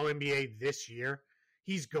makes All-NBA this year,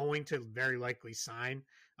 he's going to very likely sign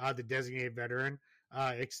the designated veteran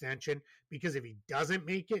extension, because if he doesn't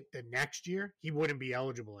make it the next year, he wouldn't be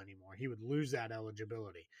eligible anymore. He would lose that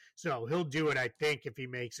eligibility. So he'll do it, I think, if he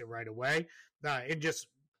makes it right away. It's just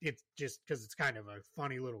because it's kind of a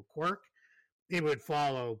funny little quirk. It would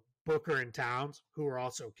follow Booker and Towns, who are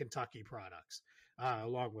also Kentucky products,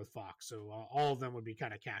 along with Fox. So all of them would be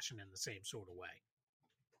kind of cashing in the same sort of way.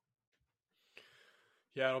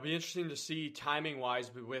 Yeah, it'll be interesting to see timing-wise,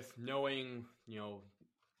 but with knowing,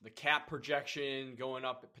 the cap projection going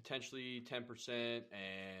up at potentially 10%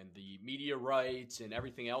 and the media rights and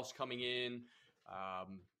everything else coming in.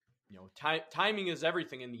 Timing is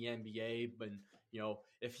everything in the NBA, but,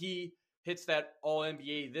 if he hits that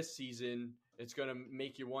All-NBA this season, it's going to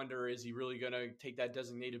make you wonder, is he really going to take that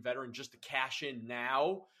designated veteran just to cash in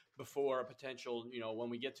now before a potential, when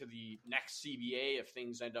we get to the next CBA, if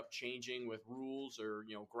things end up changing with rules or,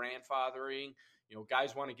 grandfathering,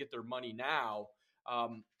 guys want to get their money now.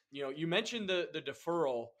 You mentioned the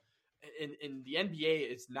deferral in the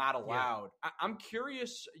NBA, it's not allowed. Yeah. I'm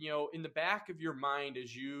curious, in the back of your mind,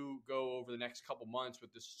 as you go over the next couple months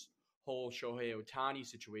with this whole Shohei Ohtani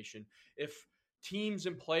situation, if teams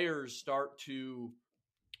and players start to,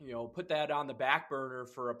 put that on the back burner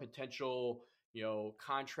for a potential,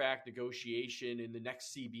 contract negotiation in the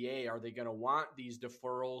next CBA, are they going to want these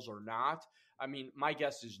deferrals or not? I mean, my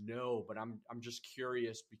guess is no, but I'm just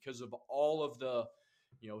curious because of all of the,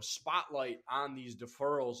 spotlight on these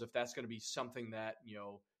deferrals, if that's going to be something that,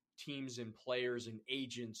 teams and players and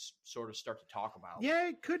agents sort of start to talk about. Yeah,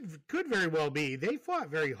 it could very well be. They fought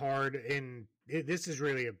very hard, and this is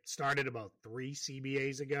really started about 3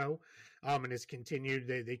 CBAs ago, and it's continued.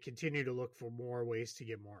 They continue to look for more ways to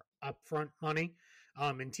get more upfront money.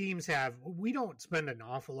 And teams we don't spend an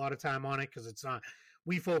awful lot of time on it because it's not.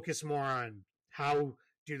 We focus more on how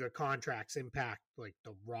do the contracts impact like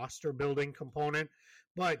the roster building component,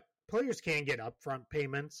 but players can get upfront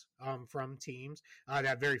payments from teams.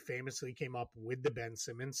 That very famously came up with the Ben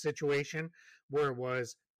Simmons situation, where it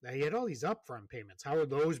was that he had all these upfront payments. How are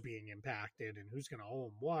those being impacted, and who's going to owe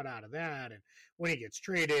him what out of that? And when he gets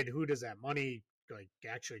traded, who does that money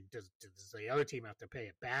actually does the other team have to pay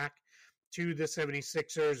it back to the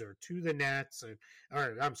 76ers or to the Nets?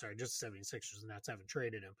 Or I'm sorry, just the 76ers. The Nets haven't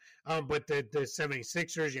traded him. But the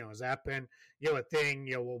 76ers, has that been, a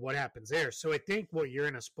thing? What happens there? So I think what you're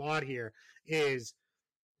in a spot here is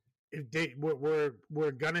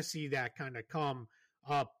we're going to see that kind of come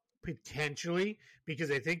up potentially,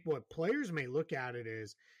 because I think what players may look at it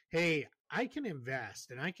is, hey, I can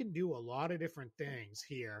invest and I can do a lot of different things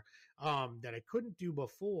here that I couldn't do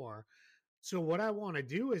before. So what I want to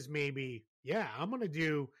do is maybe, I'm going to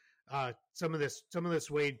do some of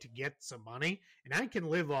this way to get some money, and I can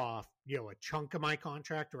live off, a chunk of my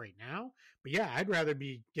contract right now. But I'd rather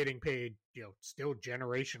be getting paid, still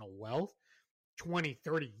generational wealth 20,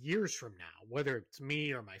 30 years from now, whether it's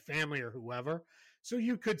me or my family or whoever. So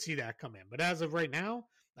you could see that come in. But as of right now,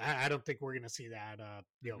 I don't think we're going to see that,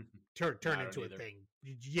 turn into a thing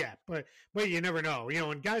yet. But you never know,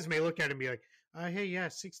 and guys may look at it and be like, hey,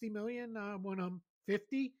 60 million when I'm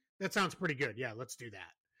 50. That sounds pretty good. Yeah, let's do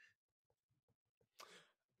that.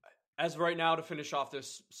 As of right now, to finish off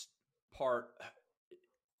this part,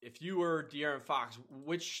 if you were De'Aaron Fox,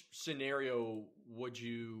 which scenario would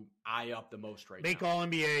you eye up the most right now? Make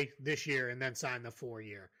All-NBA this year and then sign the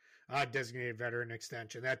 4-year designated veteran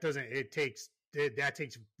extension. That takes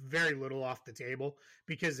very little off the table,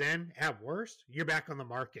 because then at worst, you're back on the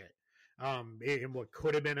market in what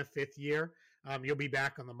could have been a 5th year. You'll be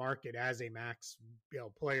back on the market as a max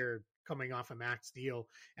player coming off a max deal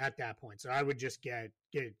at that point. So I would just get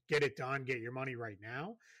it done, get your money right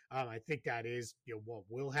now. I think that is what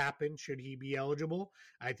will happen should he be eligible.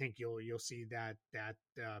 I think you'll see that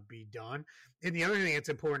be done. And the other thing that's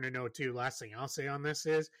important to know too, last thing I'll say on this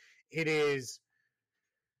is it is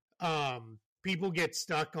people get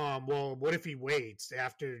stuck on, well, what if he waits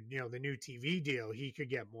after, the new TV deal, he could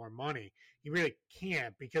get more money. He really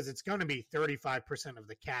can't because it's going to be 35% of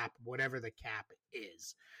the cap, whatever the cap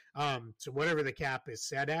is. So whatever the cap is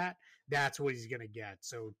set at, that's what he's going to get.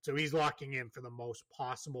 So he's locking in for the most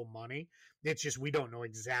possible money. It's just, we don't know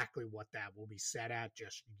exactly what that will be set at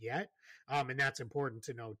just yet. And that's important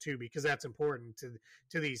to know too, because that's important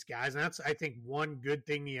to these guys. And that's, I think, one good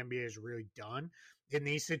thing the NBA has really done in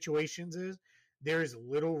these situations is there's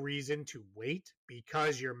little reason to wait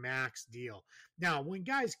because your max deal. Now, when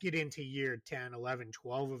guys get into year 10, 11,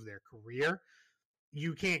 12 of their career,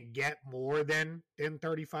 you can't get more than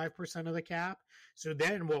 35% of the cap. So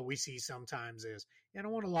then what we see sometimes is, I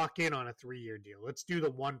don't want to lock in on a 3-year deal. Let's do the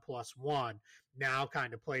 1+1 now,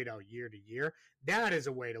 kind of played out year to year. That is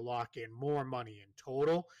a way to lock in more money in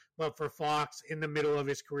total. But for Fox, in the middle of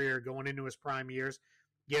his career, going into his prime years,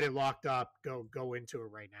 get it locked up, go into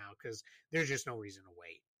it right now because there's just no reason to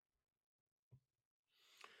wait.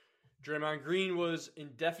 Draymond Green was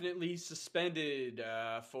indefinitely suspended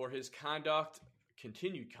for his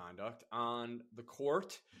continued conduct on the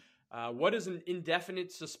court. What does an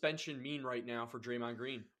indefinite suspension mean right now for Draymond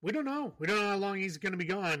Green? We don't know. We don't know how long he's going to be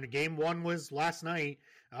gone. Game 1 was last night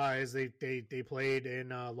as they played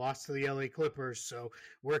and lost to the LA Clippers. So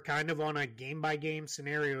we're kind of on a game-by-game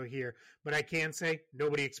scenario here. But I can say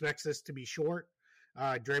nobody expects this to be short.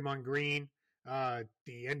 Draymond Green, the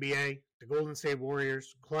NBA, the Golden State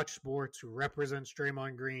Warriors, Clutch Sports, who represents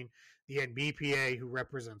Draymond Green, the NBPA, who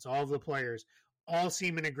represents all of the players, all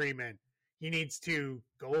seem in agreement. He needs to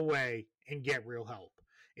go away and get real help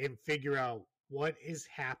and figure out what is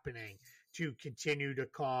happening to continue to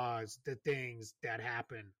cause the things that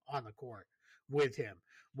happen on the court with him.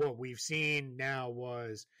 What we've seen now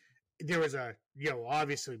was there was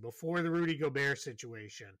obviously before the Rudy Gobert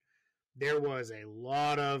situation, there was a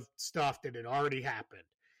lot of stuff that had already happened.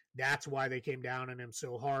 That's why they came down on him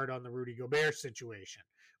so hard on the Rudy Gobert situation,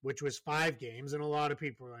 which was 5 games. And a lot of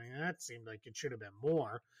people were like, that seemed like it should have been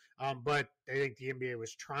more. But I think the NBA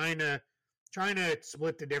was trying to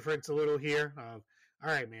split the difference a little here of, all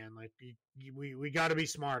right, man, like we got to be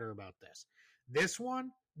smarter about this. This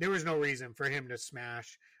one, there was no reason for him to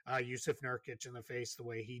smash Yusuf Nurkic in the face the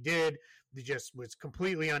way he did. It just was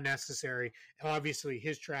completely unnecessary. Obviously,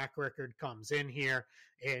 his track record comes in here,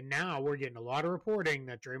 and now we're getting a lot of reporting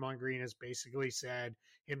that Draymond Green has basically said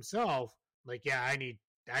himself, like, yeah, I need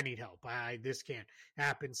help. This can't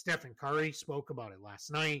happen. Stephen Curry spoke about it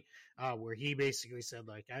last night, where he basically said,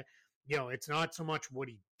 like, it's not so much what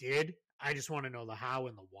he did. I just want to know the how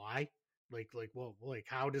and the why. Like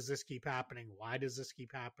how does this keep happening? Why does this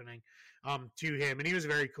keep happening to him? And he was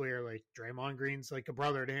very clear, like, Draymond Green's like a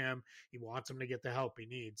brother to him. He wants him to get the help he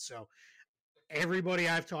needs. So everybody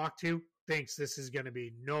I've talked to thinks this is going to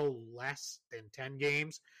be no less than 10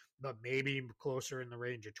 games, but maybe closer in the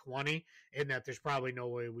range of 20, and that there's probably no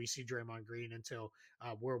way we see Draymond Green until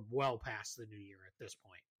we're well past the new year at this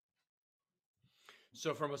point.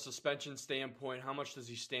 So from a suspension standpoint, how much does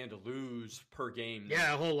he stand to lose per game?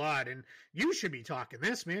 Yeah, a whole lot. And you should be talking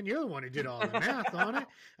this, man. You're the one who did all the math on it.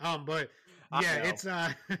 But yeah,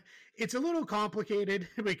 it's a little complicated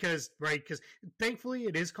because thankfully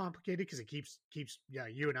it is complicated because it keeps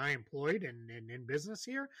you and I employed and in business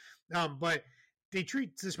here. But they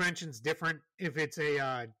treat suspensions different. If it's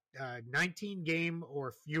a 19 game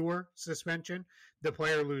or fewer suspension, the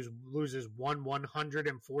player loses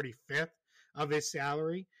 1/145th of his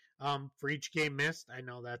salary for each game missed. I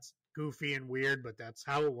know that's goofy and weird, but that's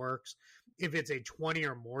how it works. If it's a 20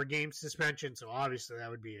 or more game suspension, so obviously that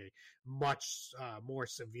would be a much more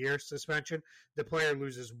severe suspension, the player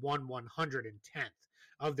loses 1/110th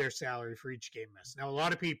of their salary for each game missed. Now, a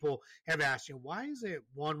lot of people have asked you, why is it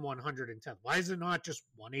 1/110th? Why is it not just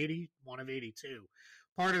 180, 1 of 82?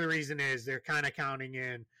 Part of the reason is they're kind of counting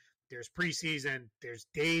in, there's preseason, there's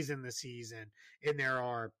days in the season, and there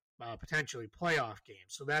are potentially playoff games.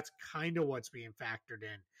 So that's kind of what's being factored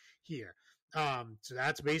in here. So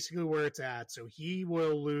that's basically where it's at. So he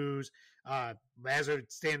will lose, as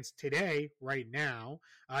it stands today, right now,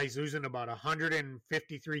 he's losing about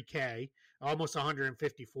 $153K, almost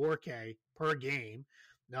 $154K per game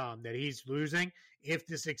that he's losing. If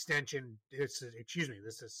this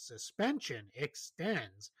suspension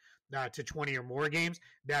extends, to 20 or more games,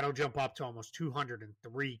 that'll jump up to almost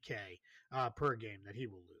 $203K per game that he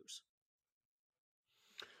will lose.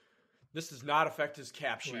 This does not affect his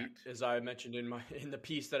cap sheet, Correct. as I mentioned in the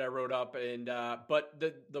piece that I wrote up. And but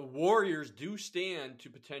the Warriors do stand to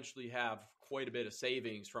potentially have quite a bit of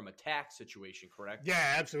savings from a tax situation, correct?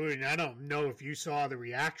 Yeah, absolutely. And I don't know if you saw the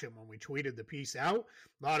reaction when we tweeted the piece out.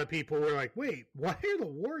 A lot of people were like, wait, why are the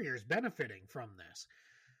Warriors benefiting from this?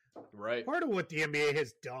 Right. Part of what the NBA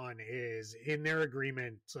has done is in their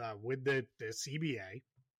agreement with the CBA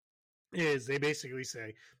is they basically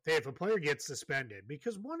say, hey, if a player gets suspended,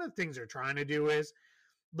 because one of the things they're trying to do is,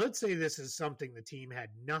 let's say this is something the team had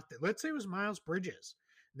nothing. Let's say it was Miles Bridges.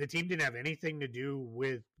 The team didn't have anything to do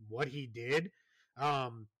with what he did.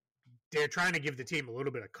 They're trying to give the team a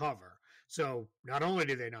little bit of cover. So not only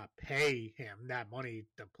do they not pay him that money,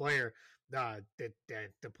 the player, the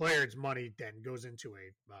player's money then goes into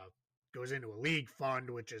a league fund,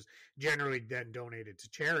 which is generally then donated to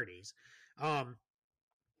charities.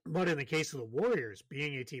 But in the case of the Warriors,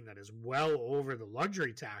 being a team that is well over the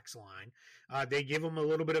luxury tax line, they give them a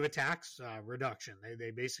little bit of a tax reduction.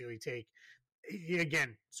 They basically take,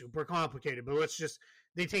 again, super complicated, but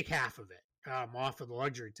they take half of it off of the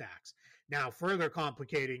luxury tax. Now, further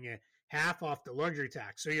complicating it, half off the luxury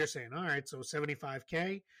tax. So you're saying, all right, so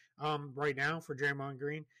 $75K right now for Draymond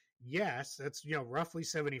Green. Yes, that's roughly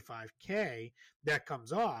 $75K that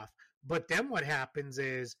comes off. But then what happens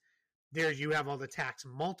is, there you have all the tax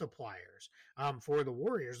multipliers for the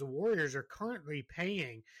Warriors. The Warriors are currently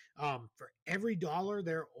paying for every dollar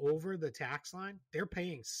they're over the tax line, they're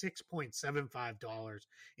paying $6.75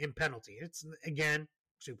 in penalty. It's, again,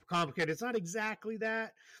 super complicated. It's not exactly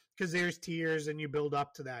that because there's tiers and you build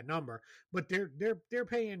up to that number, but they're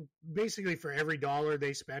paying basically for every dollar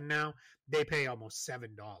they spend now, they pay almost $7.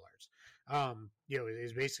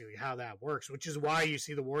 Is basically how that works, which is why you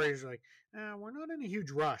see the Warriors are like, we're not in a huge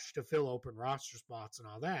rush to fill open roster spots and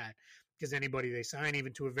all that, because anybody they sign,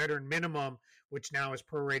 even to a veteran minimum, which now is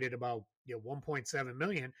prorated about $1.7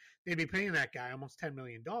 million, they'd be paying that guy almost $10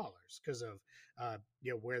 million because of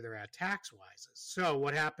where they're at tax wise. So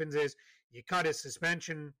what happens is you cut his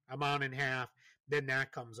suspension amount in half, then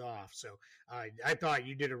that comes off. So I thought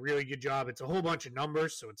you did a really good job. It's a whole bunch of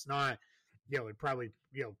numbers, so it's not. It probably,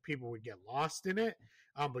 people would get lost in it.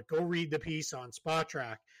 But go read the piece on Spot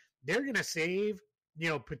Track. They're going to save,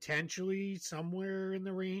 potentially somewhere in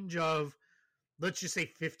the range of, let's just say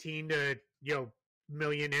 15 to,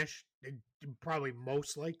 million-ish, probably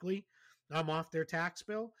most likely, off their tax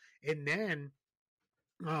bill. And then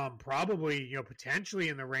probably, potentially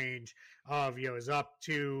in the range of, is up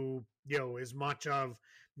to, as much of,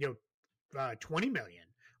 20 million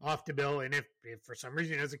off the bill. And if for some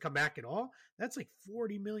reason it doesn't come back at all, that's like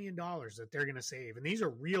 $40 million that they're going to save. And these are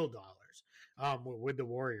real dollars with the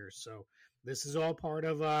Warriors. So this is all part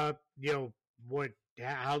of, how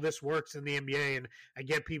this works in the NBA. And I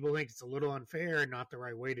get people think it's a little unfair and not the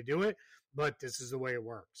right way to do it, but this is the way it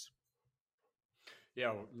works.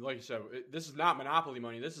 Yeah, like you said, this is not monopoly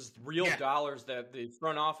money. This is real dollars that the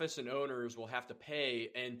front office and owners will have to pay.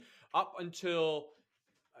 And up until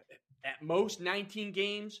at most 19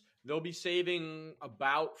 games, they'll be saving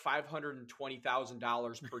about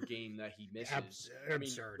 $520,000 per game that he misses.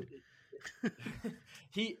 Absurd.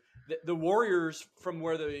 The Warriors, from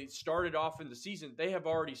where they started off in the season, they have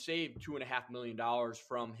already saved $2.5 million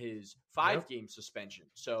from his 5-game suspension.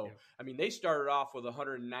 So, they started off with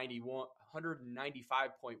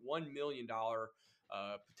 $195.1 million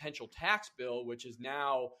potential tax bill, which is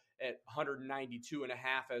now at 192.5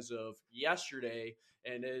 as of yesterday.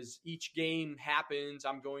 And as each game happens,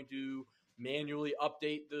 I'm going to manually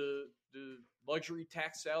update the luxury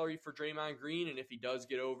tax salary for Draymond Green. And if he does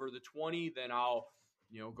get over the 20, then I'll,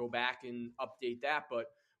 go back and update that. But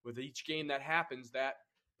with each game that happens, that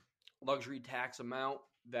luxury tax amount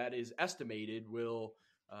that is estimated will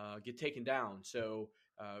get taken down. So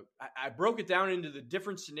I broke it down into the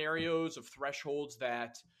different scenarios of thresholds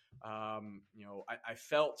that, I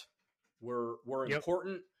felt were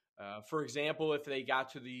important. For example, if they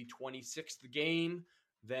got to the 26th game,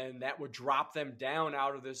 then that would drop them down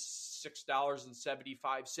out of this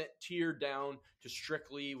 $6.75 tier down to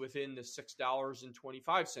strictly within the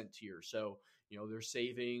 $6.25 tier. So, they're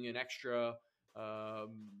saving an extra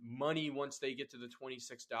money once they get to the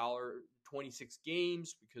 26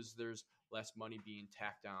 games because there's less money being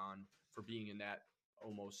tacked on for being in that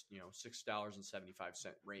almost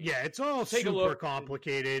 $6.75 range. Yeah, it's all super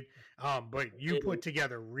complicated, but you put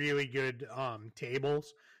together really good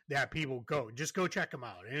tables that people go check them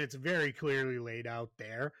out, and it's very clearly laid out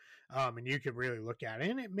there. And you can really look at it.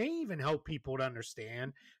 And it may even help people to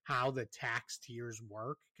understand how the tax tiers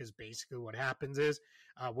work, because basically what happens is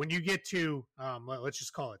when you get to, let's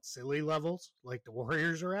just call it silly levels, like the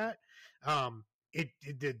Warriors are at,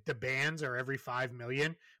 the bands are every 5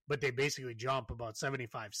 million, but they basically jump about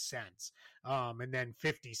 75 cents, and then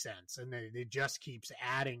 50 cents. And then it just keeps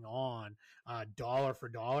adding on dollar for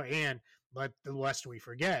dollar. And lest we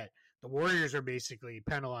forget, the Warriors are basically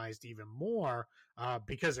penalized even more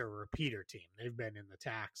because they're a repeater team. They've been in the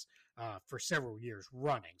tax for several years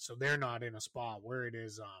running, so they're not in a spot where it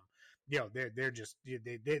is. They're just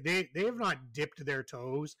they have not dipped their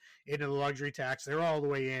toes into the luxury tax. They're all the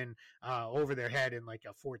way in over their head in like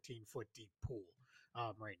a 14-foot deep pool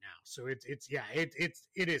right now. So it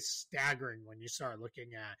is staggering when you start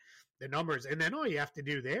looking at the numbers. And then all you have to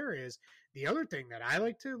do there is the other thing that I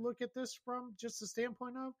like to look at this from just the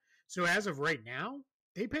standpoint of. So as of right now,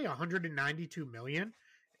 they pay 192 million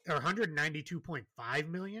or 192.5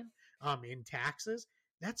 million in taxes.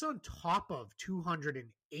 That's on top of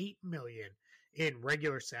 208 million in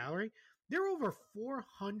regular salary. They're over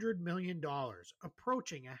 $400 million,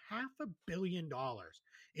 approaching $500 million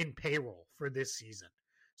in payroll for this season.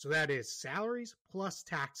 So that is salaries plus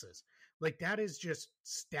taxes. Like, that is just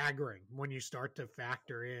staggering when you start to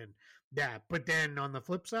factor in that. But then on the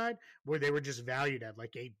flip side, where they were just valued at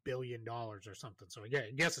like $8 billion or something. So yeah,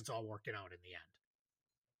 I guess it's all working out in the end.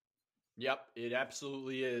 Yep, it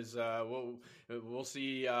absolutely is. We'll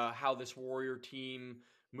see how this Warrior team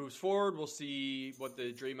moves forward. We'll see what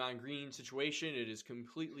the Draymond Green situation. It is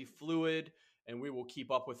completely fluid, and we will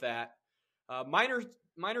keep up with that.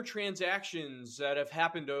 Minor transactions that have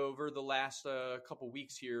happened over the last couple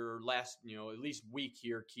weeks here, at least week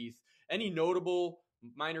here, Keith. Any notable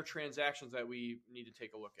minor transactions that we need to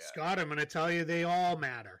take a look at? Scott, I'm going to tell you they all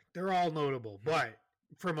matter. They're all notable, but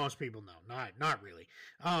for most people, no, not really.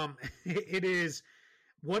 It is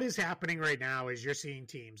what is happening right now is you're seeing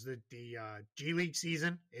teams. The G League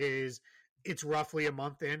season it's roughly a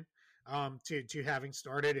month in to having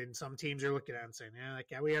started, and some teams are looking at it and saying, "Yeah, that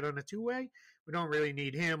guy we had on a two-way, we don't really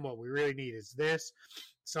need him. What we really need is this."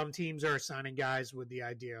 Some teams are signing guys with the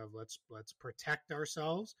idea of let's protect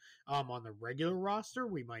ourselves on the regular roster.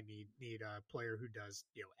 We might need a player who does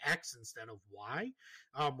X instead of Y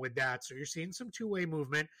with that. So you're seeing some two-way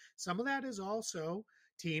movement. Some of that is also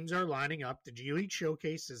teams are lining up. The G League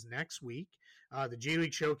Showcase is next week. The G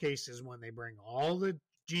League Showcase is when they bring all the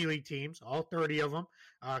G League teams, all 30 of them,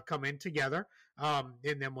 come in together. And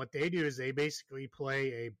then what they do is they basically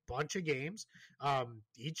play a bunch of games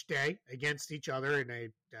each day against each other in a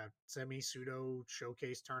semi-pseudo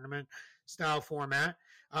showcase tournament style format.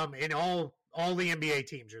 And all the NBA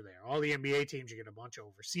teams are there. All the NBA teams, you get a bunch of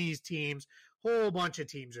overseas teams, whole bunch of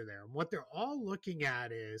teams are there. And what they're all looking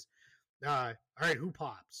at is, all right, who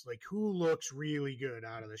pops? Like, who looks really good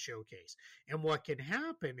out of the showcase? And what can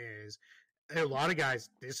happen is, a lot of guys,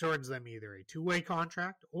 this earns them either a two-way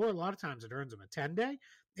contract, or a lot of times it earns them a 10-day,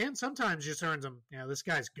 and sometimes just earns them, this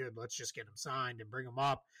guy's good, let's just get him signed and bring him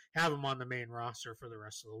up, have him on the main roster for the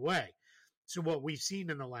rest of the way. So what we've seen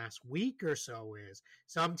in the last week or so is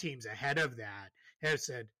some teams ahead of that have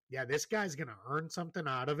said, yeah, this guy's going to earn something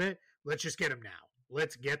out of it, let's just get him now.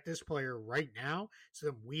 Let's get this player right now so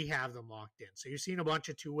that we have them locked in. So you've seen a bunch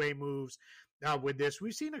of two-way moves with this.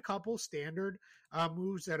 We've seen a couple standard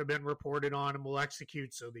moves that have been reported on and will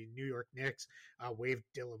execute. So the New York Knicks waived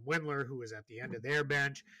Dylan Windler, who was at the end of their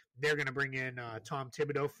bench. They're going to bring in Tom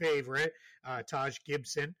Thibodeau favorite, Taj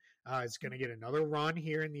Gibson. Is going to get another run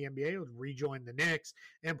here in the NBA. He'll rejoin the Knicks.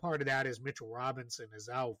 And part of that is Mitchell Robinson is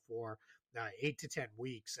out for 8 to 10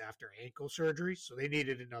 weeks after ankle surgery. So they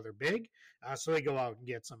needed another big. So they go out and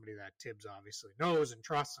get somebody that Tibbs obviously knows and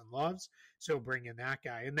trusts and loves. So bring in that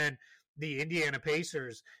guy. And then the Indiana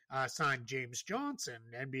Pacers signed James Johnson,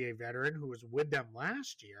 an NBA veteran who was with them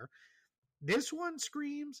last year. This one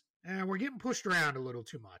screams, we're getting pushed around a little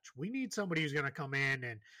too much. We need somebody who's going to come in,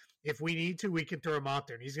 and if we need to, we can throw him out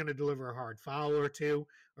there, and he's going to deliver a hard foul or 2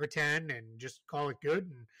 or 10 and just call it good,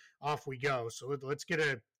 and off we go. So let's get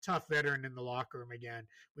a tough veteran in the locker room again.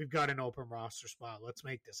 We've got an open roster spot. Let's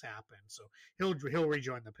make this happen. So he'll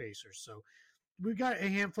rejoin the Pacers. So we've got a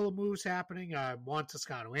handful of moves happening. Juan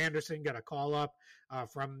Toscano Anderson got a call up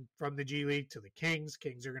from the G League to the Kings.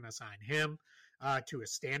 Kings are going to sign him to a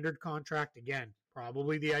standard contract. Again,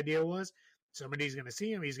 probably the idea was somebody's going to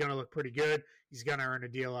see him. He's going to look pretty good. He's going to earn a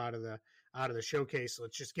deal out of the showcase.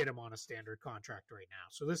 Let's just get him on a standard contract right now.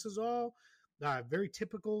 So this is all very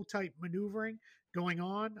typical type maneuvering going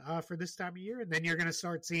on for this time of year. And then you're going to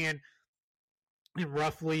start seeing in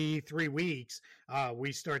roughly 3 weeks,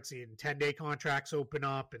 we start seeing 10-day contracts open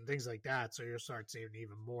up and things like that. So you'll start seeing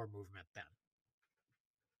even more movement then.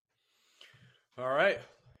 All right.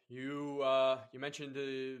 You mentioned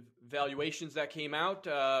the valuations that came out.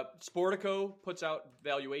 Sportico puts out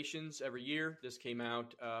valuations every year. This came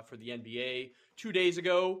out for the NBA 2 days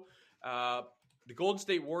ago. The Golden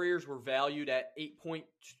State Warriors were valued at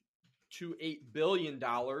 $8.28 billion.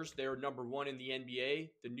 They're number one in the NBA.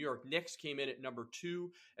 The New York Knicks came in at number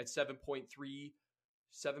two at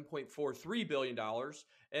 $7.43 billion.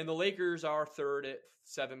 And the Lakers are third at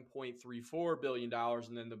 $7.34 billion.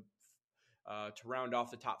 And then to round off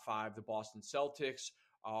the top five, the Boston Celtics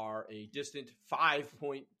are a distant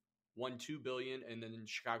 $5.12 billion. And then the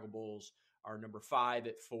Chicago Bulls are number five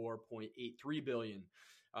at $4.83 billion.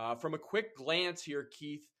 From a quick glance here,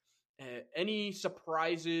 Keith, any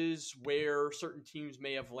surprises where certain teams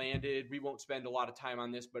may have landed? We won't spend a lot of time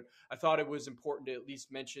on this, but I thought it was important to at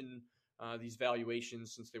least mention these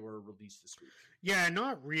valuations since they were released this week. Yeah,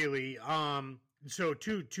 not really. So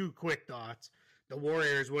two quick thoughts. The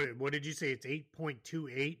Warriors, what did you say? It's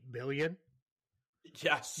 $8.28 billion.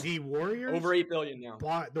 Yes, the Warriors over $8 billion now.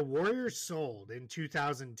 The Warriors sold in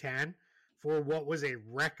 2010 for what was a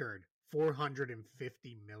record $450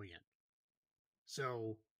 million.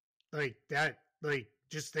 So, like that, like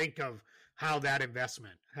just think of how that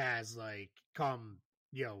investment has like come.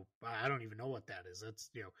 I don't even know what that is.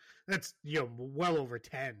 That's well over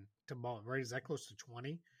 10 to right. Is that close to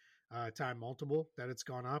 20? Time multiple that it's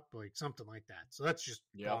gone up, like something like that. So that's just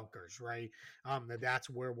bonkers, right? That's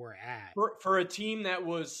where we're at for a team that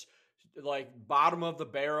was like bottom of the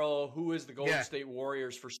barrel. Who is the Golden State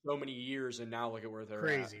Warriors for so many years, and now look at where they're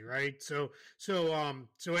crazy, at. Right? So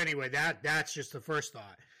anyway, that's just the first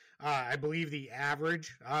thought. I believe the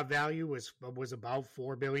average value was about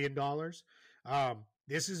 $4 billion.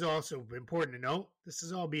 This is also important to note. This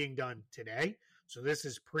is all being done today, so this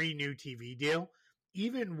is pre-new TV deal.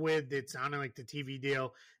 Even with it sounding like the TV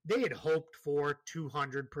deal, they had hoped for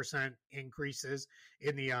 200% increases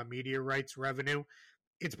in the media rights revenue.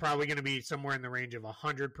 It's probably going to be somewhere in the range of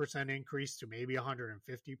 100% increase to maybe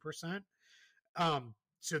 150%.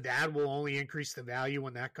 So that will only increase the value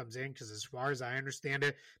when that comes in, because as far as I understand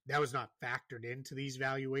it, that was not factored into these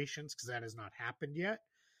valuations because that has not happened yet.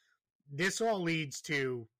 This all leads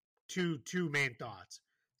to two main thoughts.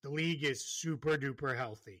 The league is super duper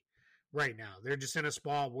healthy right now. They're just in a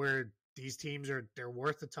spot where these teams they're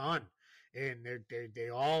worth a ton, and they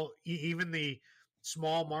all, even the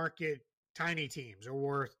small market tiny teams, are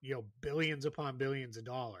worth billions upon billions of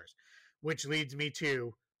dollars, which leads me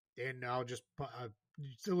to, and I'll just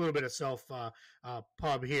a little bit of self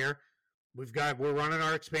pub here. We're running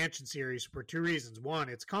our expansion series for two reasons. One,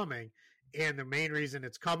 it's coming, and the main reason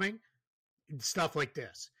it's coming, stuff like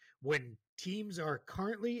this. When teams are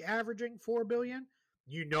currently averaging $4 billion,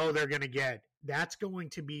 they're going to get, that's going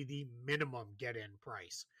to be the minimum get-in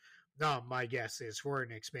price. My guess is for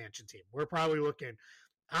an expansion team, we're probably looking,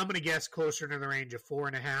 I'm going to guess closer to the range of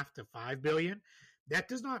 $4.5 to $5 billion. That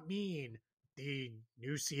does not mean the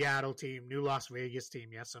new Seattle team, new Las Vegas team.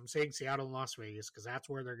 Yes, I'm saying Seattle and Las Vegas because that's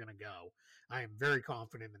where they're going to go. I am very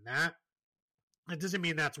confident in that. It doesn't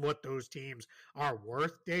mean that's what those teams are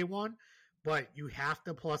worth day one, but you have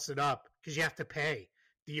to plus it up because you have to pay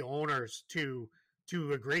the owners to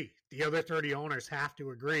agree. The other 30 owners have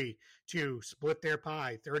to agree to split their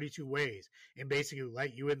pie 32 ways and basically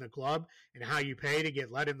let you in the club. And how you pay to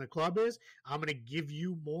get let in the club is, I'm going to give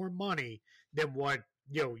you more money than what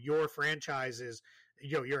your franchises,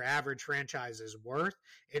 your average franchise is worth.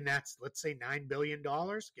 And that's, let's say, $9 billion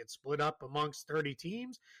gets split up amongst 30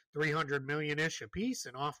 teams, $300 million-ish a piece,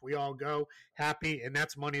 and off we all go happy. And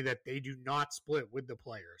that's money that they do not split with the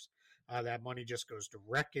players. That money just goes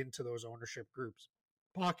direct into those ownership groups'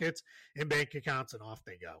 pockets and bank accounts, and off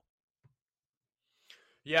they go.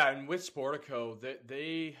 Yeah, and with Sportico,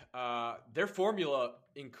 their formula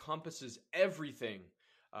encompasses everything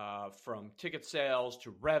from ticket sales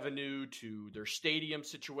to revenue to their stadium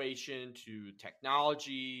situation to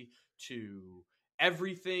technology to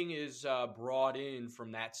everything is brought in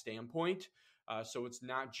from that standpoint. So it's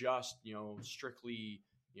not just strictly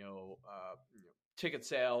ticket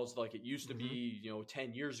sales like it used to be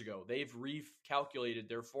 10 years ago. They've recalculated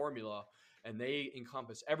their formula and they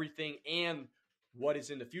encompass everything and what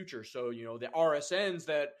is in the future. So the RSNs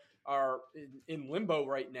that are in limbo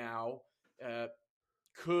right now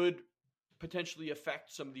could potentially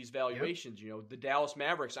affect some of these valuations. Yep. The Dallas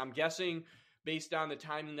Mavericks, I'm guessing based on the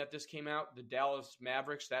timing that this came out, the Dallas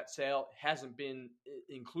Mavericks, that sale hasn't been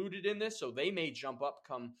included in this, so they may jump up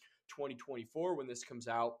come 2024 when this comes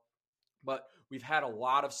out. But we've had a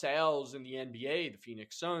lot of sales in the NBA, the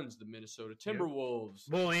Phoenix Suns, the Minnesota Timberwolves.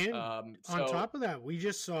 Well, and on top of that, we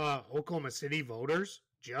just saw Oklahoma City voters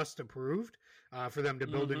just approved for them to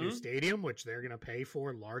build a new stadium, which they're going to pay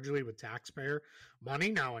for largely with taxpayer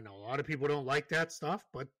money. Now, I know a lot of people don't like that stuff,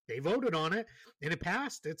 but they voted on it, and it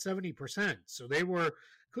passed at 70%. So they were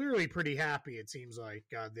clearly pretty happy, it seems like,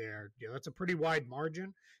 there. That's a pretty wide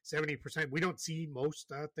margin, 70%. We don't see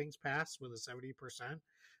most things pass with a 70%.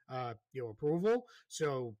 Approval.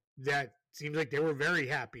 So that seems like they were very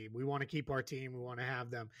happy. We want to keep our team. We want to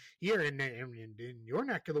have them here. And in your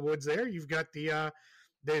neck of the woods there, you've got the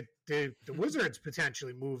Wizards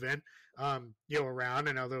potentially move in, around.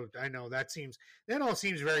 And although I know that all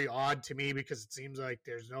seems very odd to me because it seems like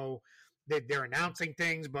they're announcing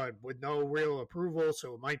things, but with no real approval.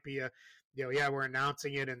 So it might be we're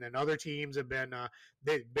announcing it, and then other teams have been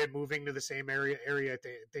they've been moving to the same area. I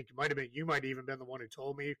think you might even been the one who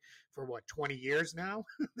told me for 20 years now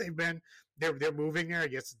they're moving there. I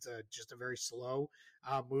guess it's just a very slow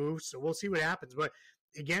move, so we'll see what happens. But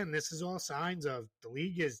again, this is all signs of the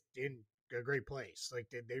league is in a great place. Like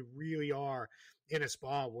they really are in a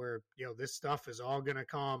spot where this stuff is all going to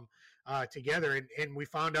come together. And we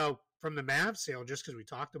found out from the Mavs sale, just because we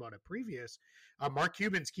talked about it previous, Mark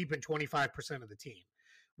Cuban's keeping 25% of the team,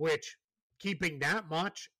 which keeping that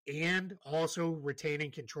much and also retaining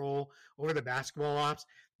control over the basketball ops,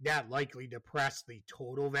 that likely depressed the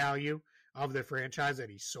total value of the franchise that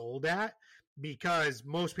he sold at, because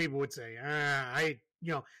most people would say,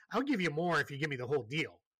 I'll give you more if you give me the whole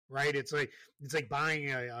deal. Right? It's like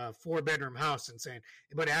buying a 4-bedroom house and saying,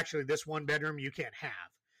 but actually this 1 bedroom you can't have.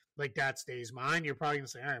 Like that stays mine. You're probably going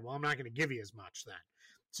to say, all right, well, I'm not going to give you as much then.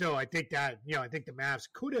 So I think that, I think the Mavs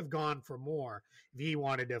could have gone for more if he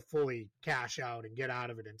wanted to fully cash out and get out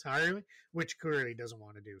of it entirely, which clearly doesn't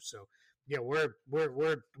want to do. So,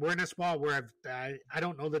 we're in a spot where I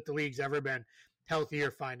don't know that the league's ever been healthier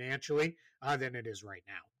financially than it is right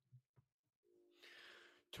now.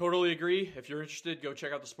 Totally agree. If you're interested, go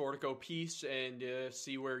check out the Sportico piece and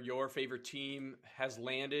see where your favorite team has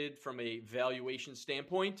landed from a valuation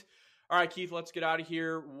standpoint. All right, Keith, let's get out of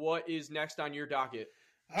here. What is next on your docket?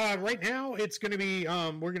 Right now, it's going to be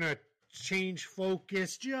we're going to change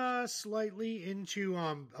focus just slightly into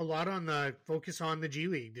a lot on the focus on the G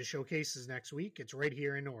League. The showcase is next week. It's right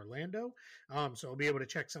here in Orlando. So I'll be able to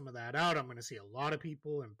check some of that out. I'm going to see a lot of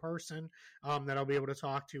people in person that I'll be able to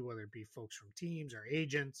talk to, whether it be folks from teams or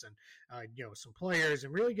agents and, some players,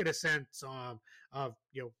 and really get a sense of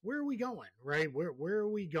where are we going, right? Where are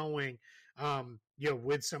we going,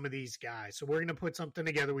 with some of these guys. So we're going to put something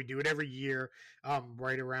together. We do it every year,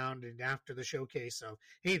 right around and after the showcase. So,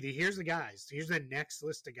 hey, here's the guys. Here's the next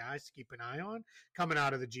list of guys to keep an eye on coming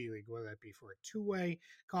out of the G League, whether that be for a 2-way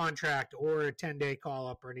contract or a 10-day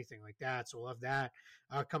call-up or anything like that. So we'll have that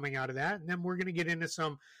coming out of that. And then we're going to get into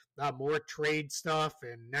some more trade stuff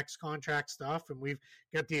and next contract stuff. And we've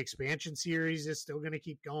got the expansion series is still going to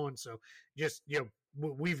keep going. So just,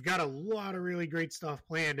 we've got a lot of really great stuff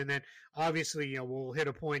planned. And then obviously, we'll hit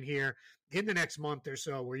a point here in the next month or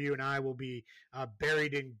so where you and I will be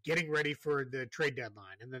buried in getting ready for the trade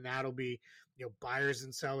deadline. And then that'll be, buyers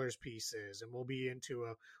and sellers pieces. And we'll be into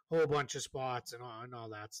a whole bunch of spots and all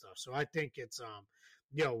that stuff. So I think it's,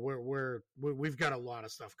 we've got a lot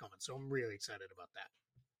of stuff coming. So I'm really excited about that.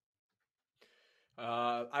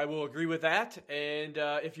 I will agree with that. And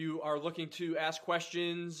if you are looking to ask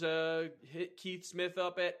questions, hit Keith Smith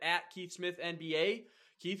up at Keith Smith NBA.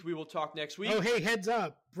 Keith, we will talk next week. Oh, hey, heads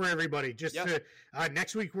up for everybody. Just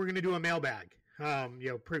next week we're going to do a mailbag.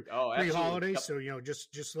 Pre-holiday. Yep. So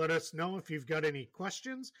just let us know if you've got any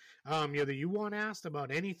questions that you want asked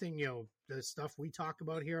about anything, the stuff we talk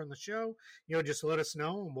about here on the show. Just let us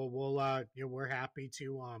know, and we'll we're happy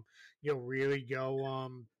to really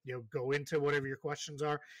go into whatever your questions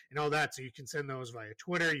are and all that. So you can send those via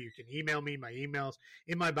Twitter. You can email me. My email's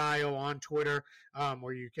in my bio on Twitter,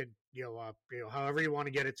 or you can however you want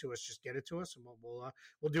to get it to us, just get it to us, and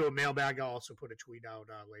we'll do a mailbag. I'll also put a tweet out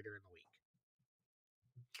later in the week.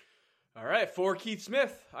 All right, for Keith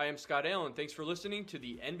Smith, I am Scott Allen. Thanks for listening to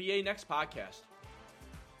the NBA Next podcast.